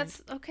you've learned.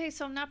 That's okay.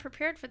 So I'm not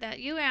prepared for that.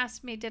 You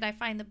asked me, did I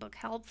find the book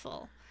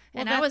helpful?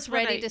 Well, and I was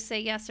ready to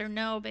say yes or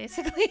no,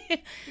 basically.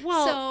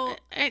 Well,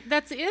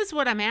 that is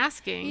what I'm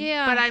asking.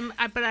 Yeah.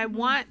 But I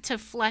want to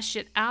flesh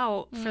it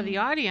out for the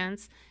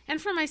audience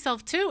and for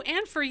myself too,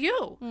 and for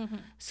you,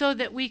 so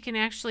that we can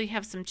actually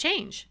have some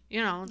change.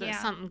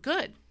 That's something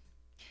good.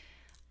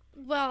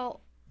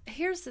 Well,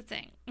 here's the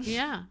thing.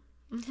 Yeah.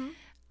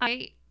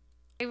 I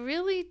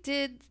really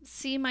did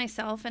see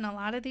myself in a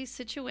lot of these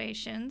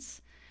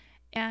situations,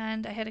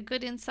 and I had a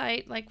good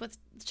insight, like with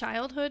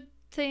childhood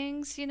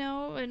things,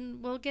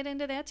 and we'll get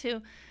into that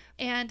too.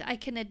 And I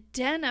can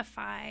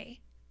identify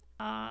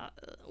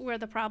where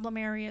the problem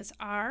areas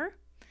are,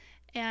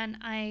 and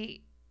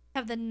I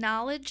have the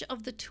knowledge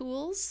of the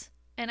tools,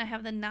 and I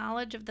have the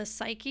knowledge of the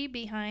psyche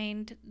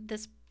behind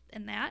this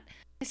and that.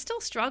 I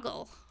still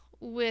struggle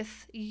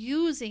with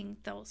using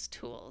those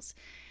tools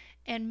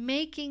and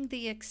making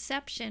the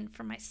exception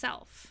for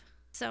myself.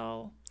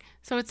 So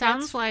it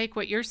sounds like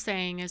what you're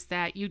saying is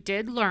that you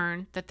did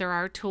learn that there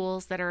are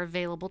tools that are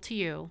available to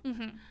you,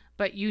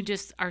 but you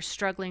just are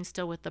struggling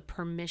still with the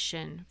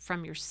permission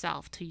from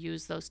yourself to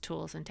use those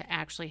tools and to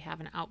actually have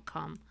an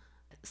outcome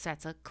that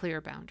sets a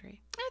clear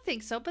boundary. I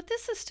think so, but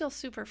this is still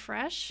super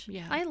fresh.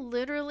 Yeah. I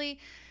literally...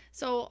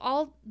 So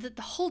all the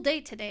whole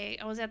day today,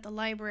 I was at the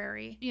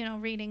library,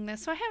 reading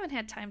this. So I haven't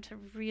had time to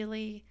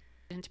really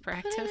put it into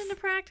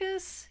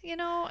practice,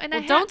 And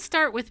well, don't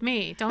start with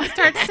me. Don't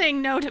start saying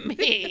no to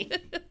me.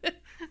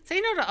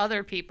 Say no to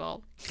other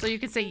people so you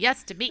can say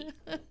yes to me.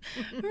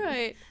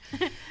 Right.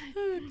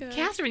 Oh,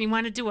 Catherine, you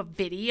want to do a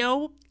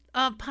video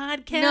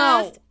podcast?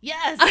 No.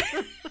 Yes.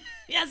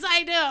 Yes,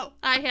 I do.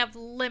 I have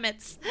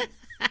limits.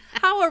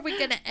 How are we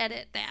going to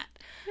edit that?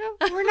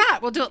 We're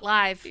not. We'll do it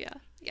live. Yeah.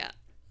 Yeah.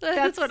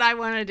 That's what I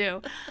want to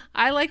do.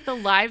 I like the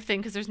live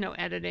thing because there's no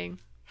editing.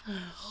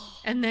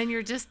 And then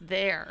you're just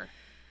there.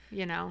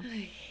 you know. I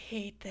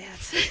hate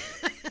that.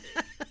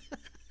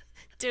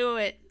 Do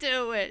it.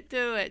 Do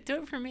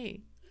it for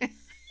me.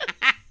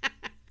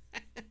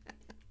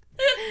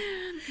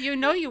 You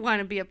know you want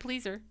to be a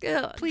pleaser.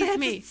 Please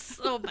me.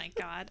 Oh my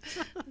God.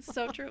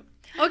 So true.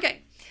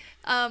 Okay.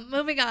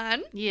 Moving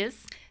on.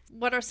 Yes.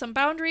 What are some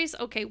boundaries?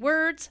 Okay,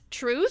 words,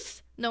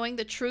 truth. Knowing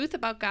the truth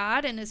about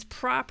God and his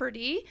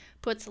property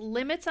puts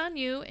limits on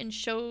you and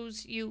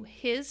shows you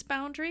his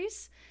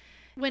boundaries.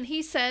 When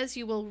he says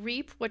you will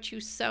reap what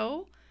you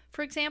sow,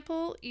 for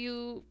example,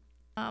 you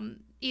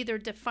either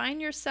define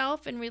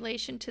yourself in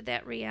relation to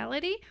that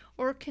reality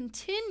or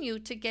continue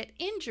to get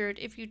injured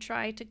if you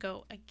try to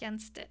go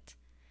against it.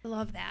 I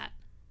love that.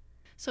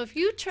 So if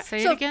you try...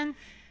 Say it again.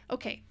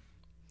 Okay.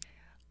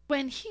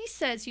 When he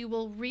says you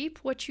will reap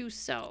what you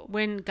sow.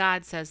 When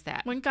God says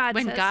that. When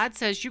God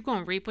says you're going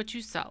to reap what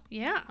you sow.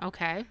 Yeah.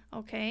 Okay.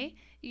 Okay.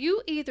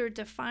 You either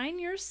define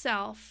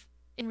yourself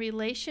in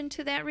relation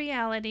to that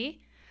reality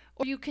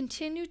or you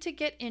continue to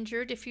get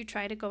injured if you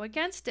try to go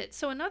against it.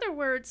 So in other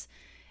words,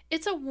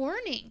 it's a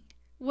warning.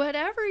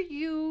 Whatever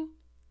you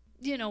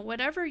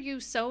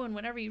sow and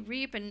whatever you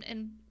reap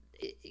and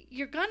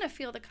you're going to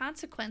feel the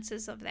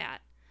consequences of that.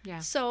 Yeah.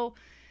 So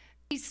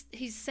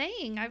He's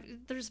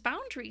saying there's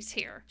boundaries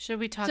here. Should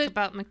we talk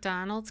about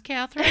McDonald's,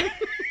 Catherine?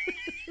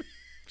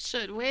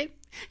 Should we?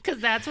 Because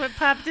that's what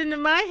popped into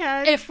my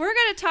head. If we're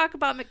going to talk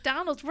about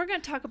McDonald's, we're going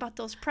to talk about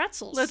those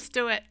pretzels. Let's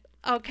do it.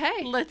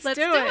 Okay. Let's do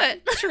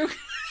it.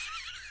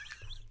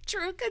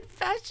 True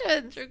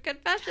confessions. True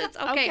confessions.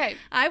 Okay.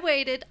 I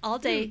waited all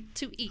day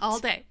to eat. All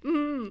day.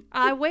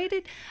 I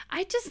waited.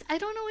 I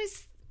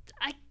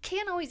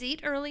can't always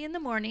eat early in the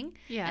morning.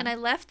 Yeah. And I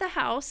left the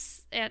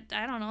house at,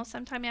 I don't know,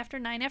 sometime after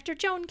 9, after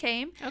Joan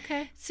came.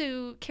 Okay.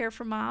 To care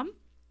for Mom.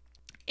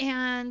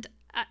 And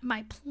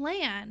my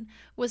plan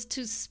was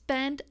to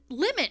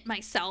limit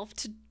myself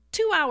to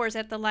 2 hours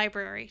at the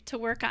library to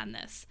work on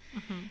this.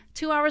 Mm-hmm.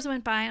 2 hours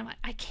went by and I'm like,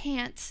 I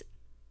can't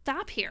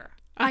stop here.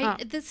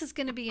 This is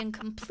going to be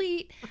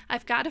incomplete.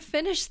 I've got to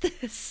finish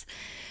this.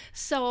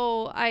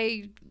 So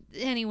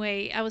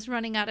anyway, I was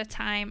running out of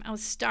time. I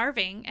was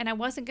starving and I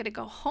wasn't going to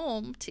go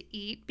home to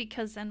eat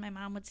because then my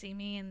mom would see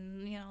me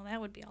and,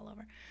 that would be all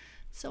over.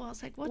 So I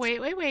was like,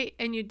 wait.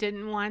 And you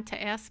didn't want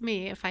to ask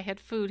me if I had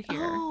food here.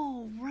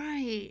 Oh,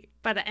 right.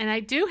 And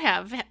I do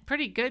have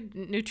pretty good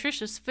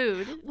nutritious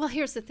food. Well,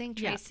 here's the thing,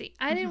 Tracy.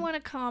 Yeah. I didn't want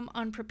to come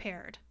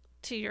unprepared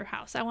to your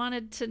house. I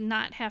wanted to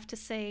not have to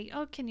say,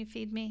 oh, can you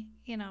feed me?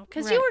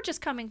 Because you were just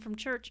coming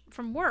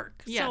from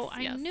work. Yes, so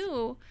I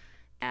knew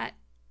that,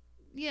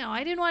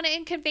 I didn't want to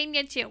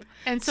inconvenience you.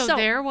 And so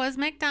there was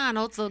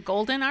McDonald's, the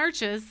Golden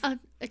Arches.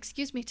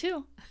 Excuse me,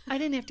 too. I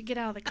didn't have to get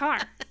out of the car.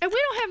 And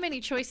we don't have many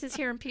choices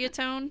here in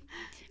Peatone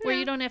where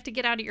you don't have to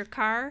get out of your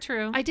car.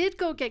 True. I did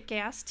go get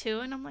gas, too.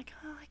 And I'm like,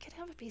 I could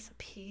have a piece of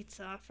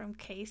pizza from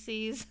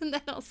Casey's. And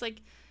then I was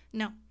like,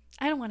 no.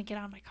 I don't want to get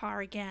out of my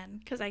car again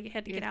because I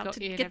had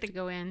to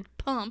go in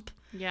pump.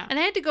 Yeah. And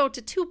I had to go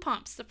to 2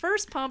 pumps. The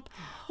first pump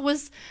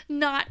was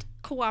not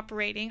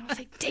cooperating. I was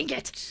like, dang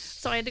it.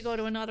 So I had to go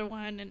to another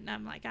one. And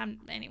I'm like,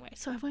 anyway.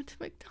 So I went to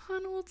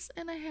McDonald's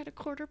and I had a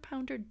Quarter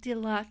Pounder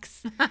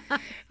Deluxe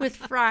with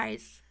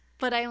fries.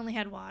 But I only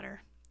had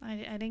water. I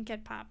didn't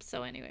get pop.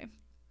 So anyway,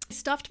 I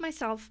stuffed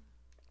myself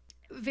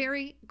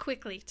very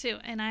quickly too.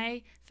 And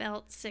I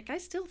felt sick. I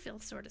still feel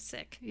sort of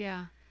sick.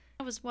 Yeah.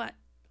 That was what?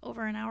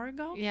 Over an hour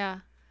ago? Yeah.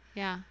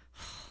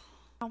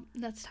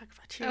 Let's talk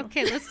about you.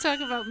 Okay, let's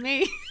talk about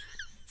me.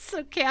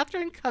 So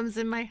Catherine comes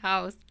in my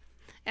house,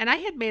 and I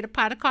had made a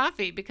pot of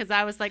coffee because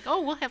I was like,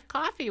 oh, we'll have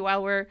coffee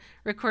while we're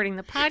recording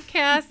the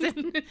podcast.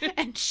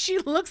 And she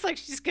looks like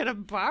she's going to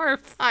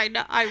barf. I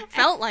know. I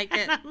felt like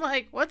it. And I'm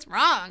like, what's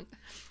wrong?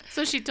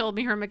 So she told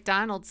me her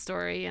McDonald's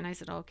story, and I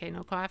said, okay,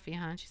 no coffee,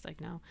 huh? And she's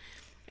like, no.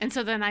 And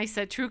so then I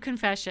said, true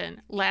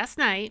confession. Last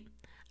night,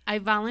 I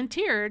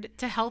volunteered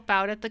to help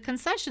out at the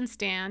concession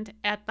stand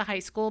at the high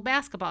school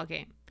basketball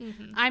game.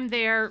 Mm-hmm. I'm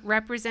there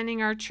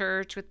representing our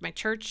church with my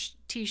church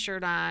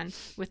t-shirt on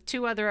with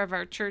 2 other of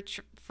our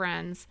church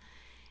friends.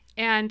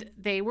 And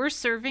they were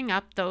serving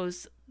up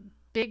those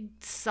big,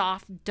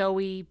 soft,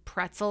 doughy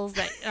pretzels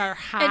that are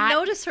hot. And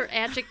notice her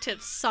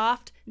adjective,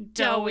 soft,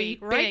 doughy,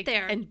 right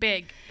there. And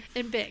big.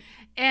 And big.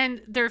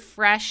 And they're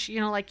fresh,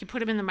 like you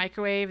put them in the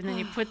microwave and then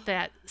you put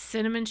that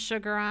cinnamon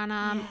sugar on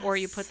them or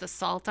you put the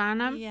salt on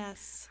them.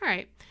 Yes. All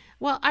right.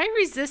 Well, I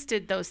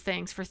resisted those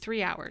things for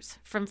 3 hours.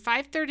 From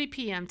 5:30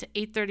 p.m. to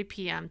 8:30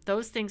 p.m.,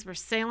 those things were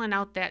sailing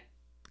out that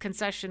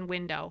concession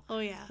window. Oh,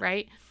 yeah.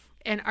 Right?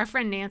 And our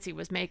friend Nancy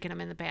was making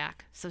them in the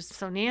back.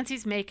 So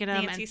Nancy's making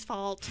them. Nancy's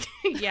fault.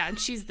 Yeah, and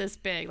she's this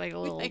big, like a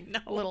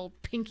little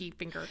pinky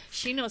finger.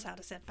 She knows how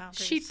to set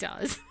boundaries. She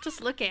does.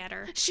 Just look at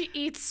her. She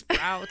eats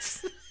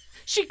sprouts.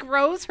 She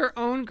grows her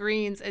own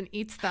greens and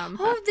eats them.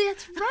 Oh,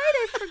 that's right.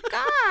 I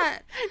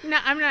forgot. No,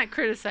 I'm not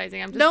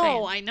criticizing. I'm just saying.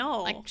 No, I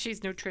know. Like,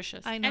 she's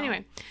nutritious. I know.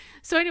 Anyway,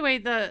 So anyway,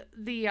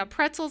 the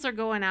pretzels are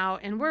going out,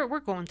 and we're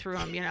going through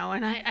them,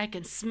 and I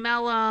can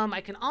smell them.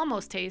 I can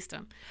almost taste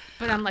them.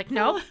 But I'm like,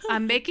 no,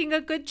 I'm making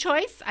a good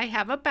choice. I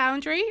have a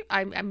boundary.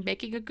 I'm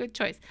making a good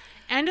choice.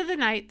 End of the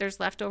night, there's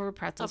leftover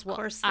pretzels. Of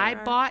course I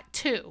there are. bought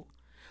 2.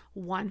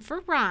 One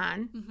for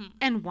Ron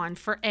and one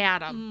for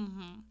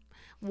Adam.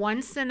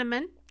 One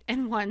cinnamon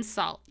and one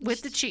salt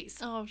with the cheese.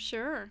 Oh,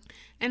 sure.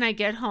 And I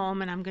get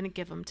home and I'm going to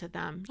give them to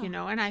them,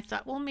 and I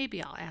thought, well,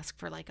 maybe I'll ask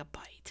for like a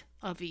bite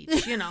of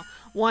each,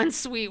 one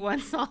sweet, one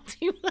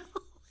salty.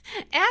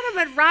 Adam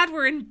and Rod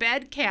were in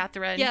bed,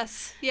 Catherine.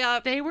 Yes. Yeah.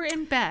 They were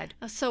in bed.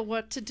 So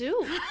what to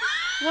do?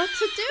 What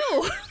to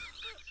do?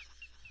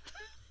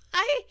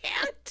 I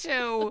had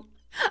to.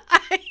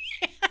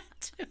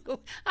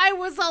 I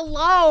was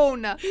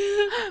alone.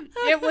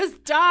 It was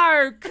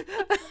dark.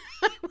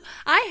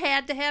 I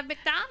had to have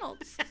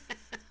McDonald's.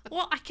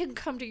 Well, I can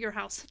come to your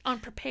house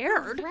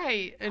unprepared.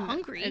 Right. And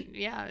hungry.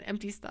 And,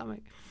 empty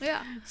stomach.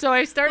 Yeah. So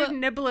I started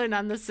nibbling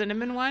on the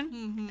cinnamon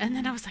one. And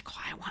then I was like,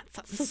 oh, I want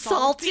something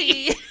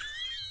salty.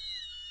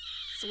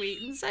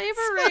 Sweet and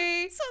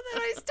savory. So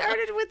then I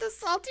started with the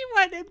salty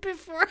one. And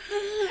before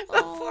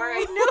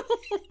I knew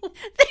it,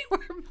 they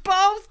were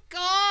both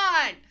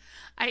gone.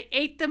 I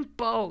ate them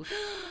both.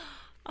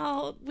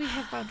 Oh, we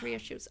have boundary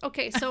issues.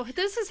 Okay, so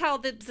this is how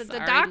the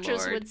Sorry,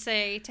 doctors Lord. would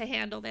say to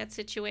handle that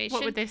situation.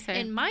 What would they say?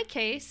 In my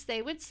case,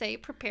 they would say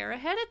prepare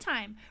ahead of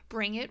time.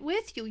 Bring it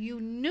with you.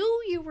 You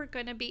knew you were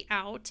going to be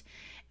out,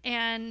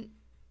 and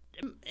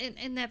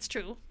that's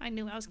true. I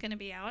knew I was going to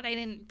be out. I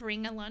didn't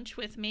bring a lunch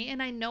with me,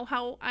 and I know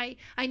how I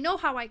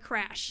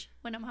crash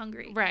when I'm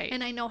hungry. Right.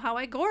 And I know how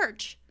I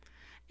gorge.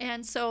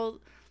 And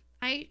so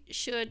I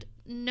should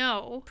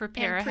know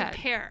Prepare and ahead.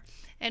 prepare.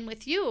 And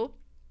with you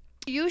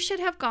should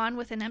have gone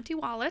with an empty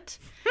wallet.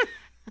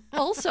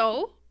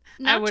 Also,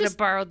 I would have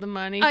borrowed the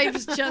money. I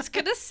was just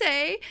going to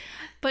say,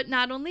 but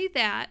not only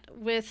that,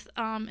 with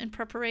in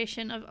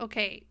preparation of,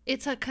 okay,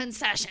 it's a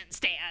concession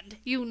stand.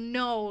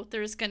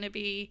 There's going to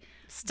be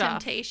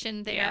Stuff.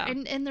 temptation there. Yeah.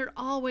 And there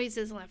always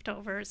is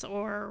leftovers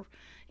or,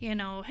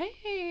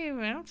 hey,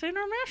 well, it's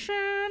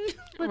intermission.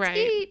 Let's Right.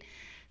 eat.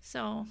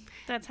 So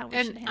that's how we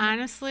should And handle it.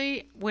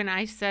 honestly, when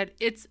I said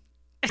it's,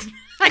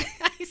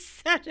 I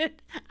said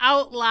it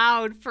out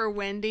loud for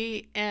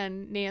Wendy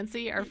and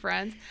Nancy, our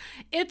friends.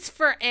 It's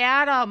for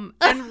Adam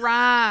and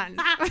Ron.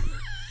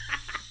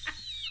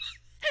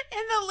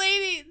 And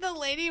the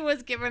lady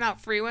was giving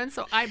out free ones,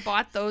 so I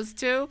bought those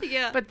 2.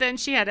 Yeah. But then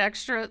she had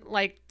extra,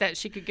 like, that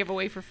she could give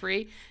away for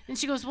free. And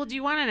she goes, well, do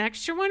you want an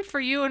extra one for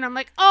you? And I'm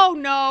like, oh,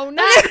 no,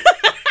 not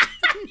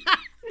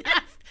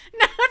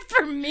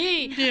for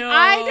me. No.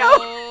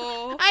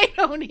 I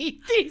don't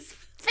eat these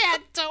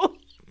fat doughy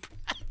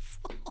pretzels.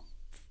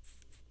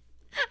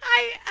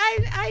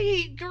 I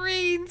eat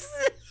greens.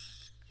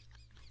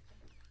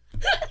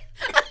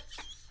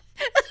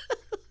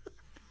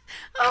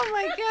 Oh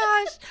my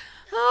gosh.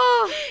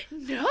 Oh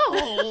No.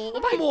 Oh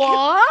my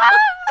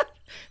what?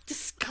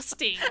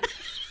 Disgusting.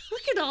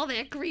 Look at all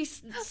that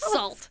grease and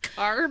salt.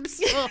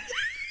 Carbs.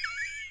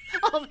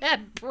 All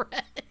that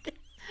bread.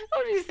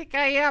 What do you think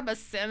I am, a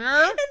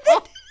sinner?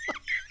 Oh,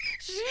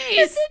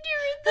 jeez. And then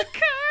you're in the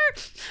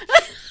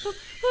car.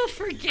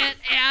 Forget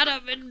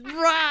Adam and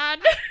Ron.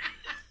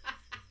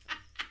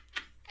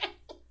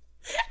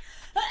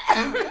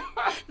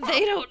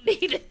 They don't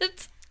need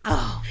it.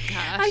 Oh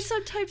gosh.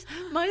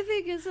 My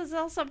thing is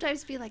I'll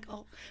sometimes be like,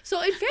 oh.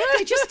 So in fact,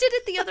 I just did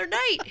it the other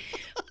night.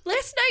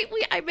 Last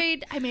night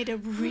I made a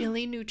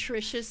really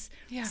nutritious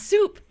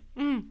soup.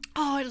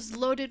 Oh, it was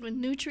loaded with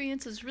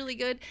nutrients. It was really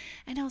good.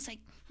 And I was like,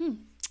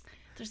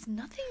 there's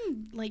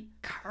nothing like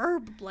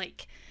carb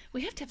like.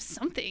 We have to have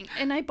something.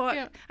 And I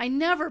bought, I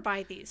never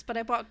buy these, but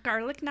I bought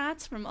garlic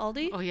knots from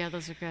Aldi. Oh yeah,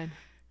 those are good.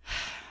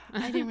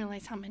 I didn't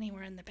realize how many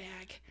were in the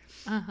bag.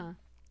 Uh-huh.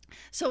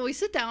 So we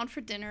sit down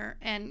for dinner,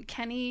 and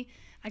Kenny,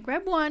 I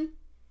grabbed one,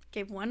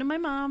 gave one to my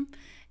mom,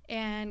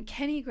 and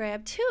Kenny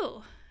grabbed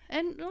 2.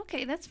 And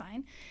okay, that's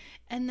fine.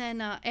 And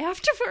then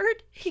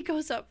afterward, he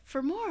goes up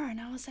for more, and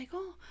I was like,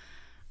 oh,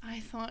 I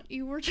thought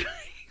you were trying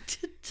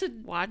to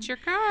Watch your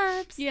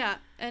carbs. Yeah,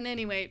 and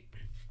anyway,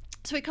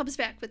 so he comes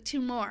back with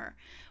 2 more.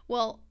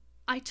 Well,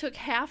 I took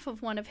half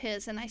of one of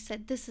his, and I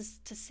said, this is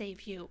to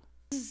save you.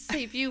 This is to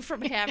save you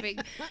from having,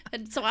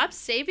 and so I'm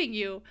saving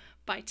you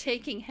by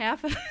taking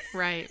half of it.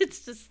 Right.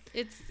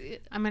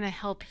 I'm going to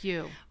help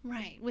you.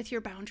 Right, with your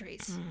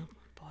boundaries.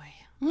 Boy.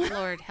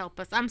 Lord, help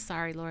us. I'm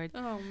sorry, Lord.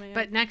 Oh, man.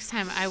 But next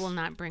time, I will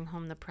not bring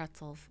home the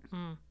pretzels.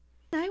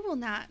 I will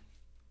not,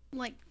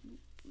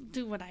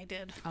 do what I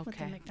did with the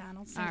Okay.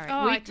 McDonald's. All right.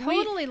 Oh, I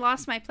totally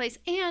lost my place,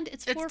 and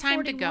it's 4:41. It's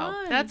time to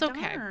go. That's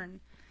okay. Darn.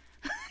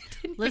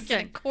 Didn't even Listen.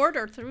 get a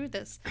quarter through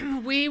this.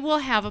 We will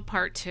have a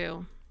part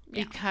 2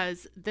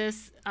 because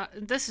this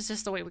is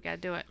just the way we got to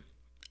do it.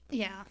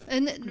 Yeah,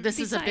 and This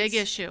is a big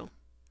issue.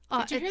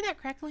 Did you hear that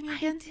crackling I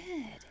again?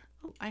 did.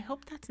 Oh, I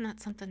hope that's not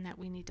something that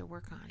we need to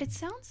work on. It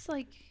sounds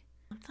like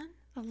Something?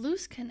 a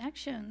loose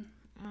connection.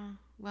 Oh,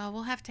 well,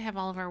 we'll have to have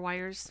all of our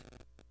wires.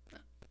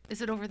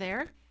 Is it over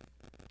there?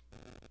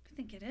 I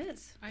think it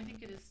is. I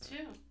think it is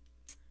too.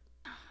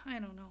 I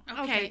don't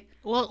know. Okay.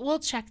 We'll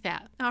check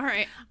that. All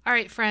right. All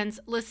right, friends.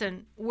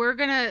 Listen, we're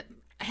going to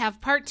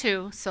have part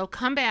 2, so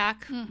come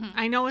back.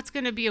 I know it's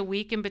going to be a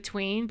week in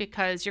between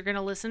because you're going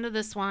to listen to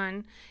this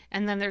one,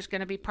 and then there's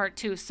going to be part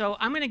 2. So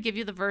I'm going to give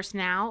you the verse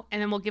now,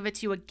 and then we'll give it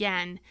to you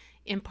again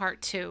in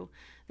part 2.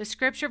 The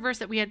scripture verse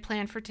that we had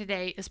planned for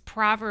today is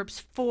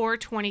Proverbs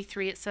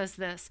 4:23. It says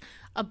this: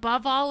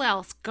 above all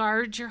else,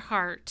 guard your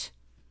heart,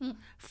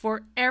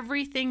 for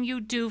everything you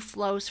do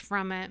flows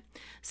from it.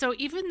 So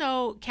even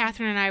though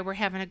Catherine and I were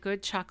having a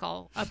good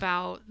chuckle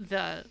about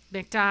the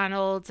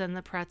McDonald's and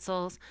the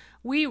pretzels,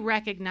 we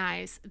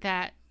recognize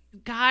that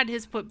God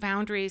has put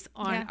boundaries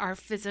on our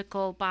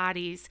physical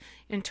bodies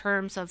in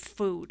terms of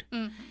food.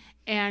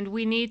 And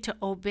we need to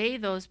obey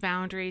those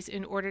boundaries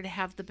in order to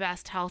have the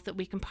best health that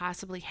we can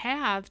possibly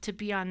have to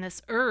be on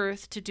this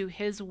earth to do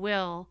His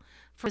will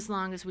for as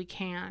long as we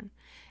can.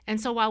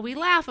 And so while we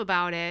laugh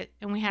about it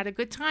and we had a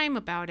good time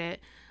about it,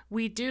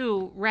 we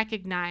do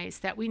recognize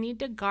that we need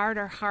to guard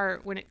our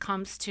heart when it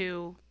comes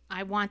to,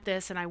 I want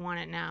this and I want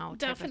it now.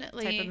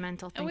 Definitely. Type of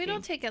mental thinking. And we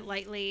don't take it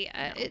lightly.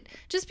 No.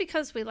 Just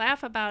because we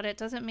laugh about it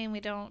doesn't mean we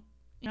don't,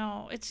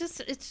 it's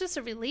just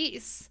a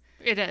release.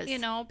 It is.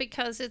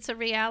 Because it's a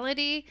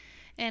reality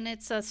and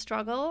it's a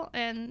struggle,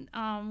 and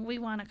we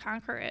want to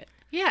conquer it.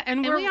 Yeah,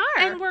 and we are.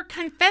 And we're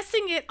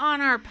confessing it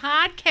on our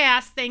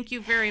podcast. Thank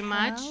you very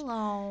much.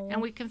 Hello.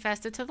 And we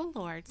confessed it to the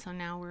Lord, so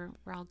now we're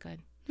all good.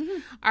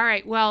 All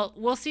right, well,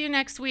 we'll see you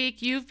next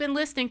week. You've been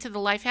listening to the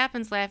Life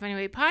Happens, Laugh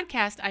Anyway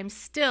podcast. I'm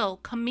still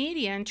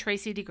comedian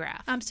Tracy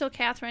DeGraff. I'm still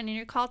Catherine, and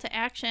your call to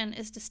action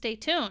is to stay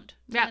tuned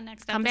to the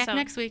next episode. Come back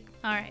next week.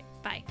 All right,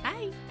 bye.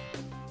 Bye.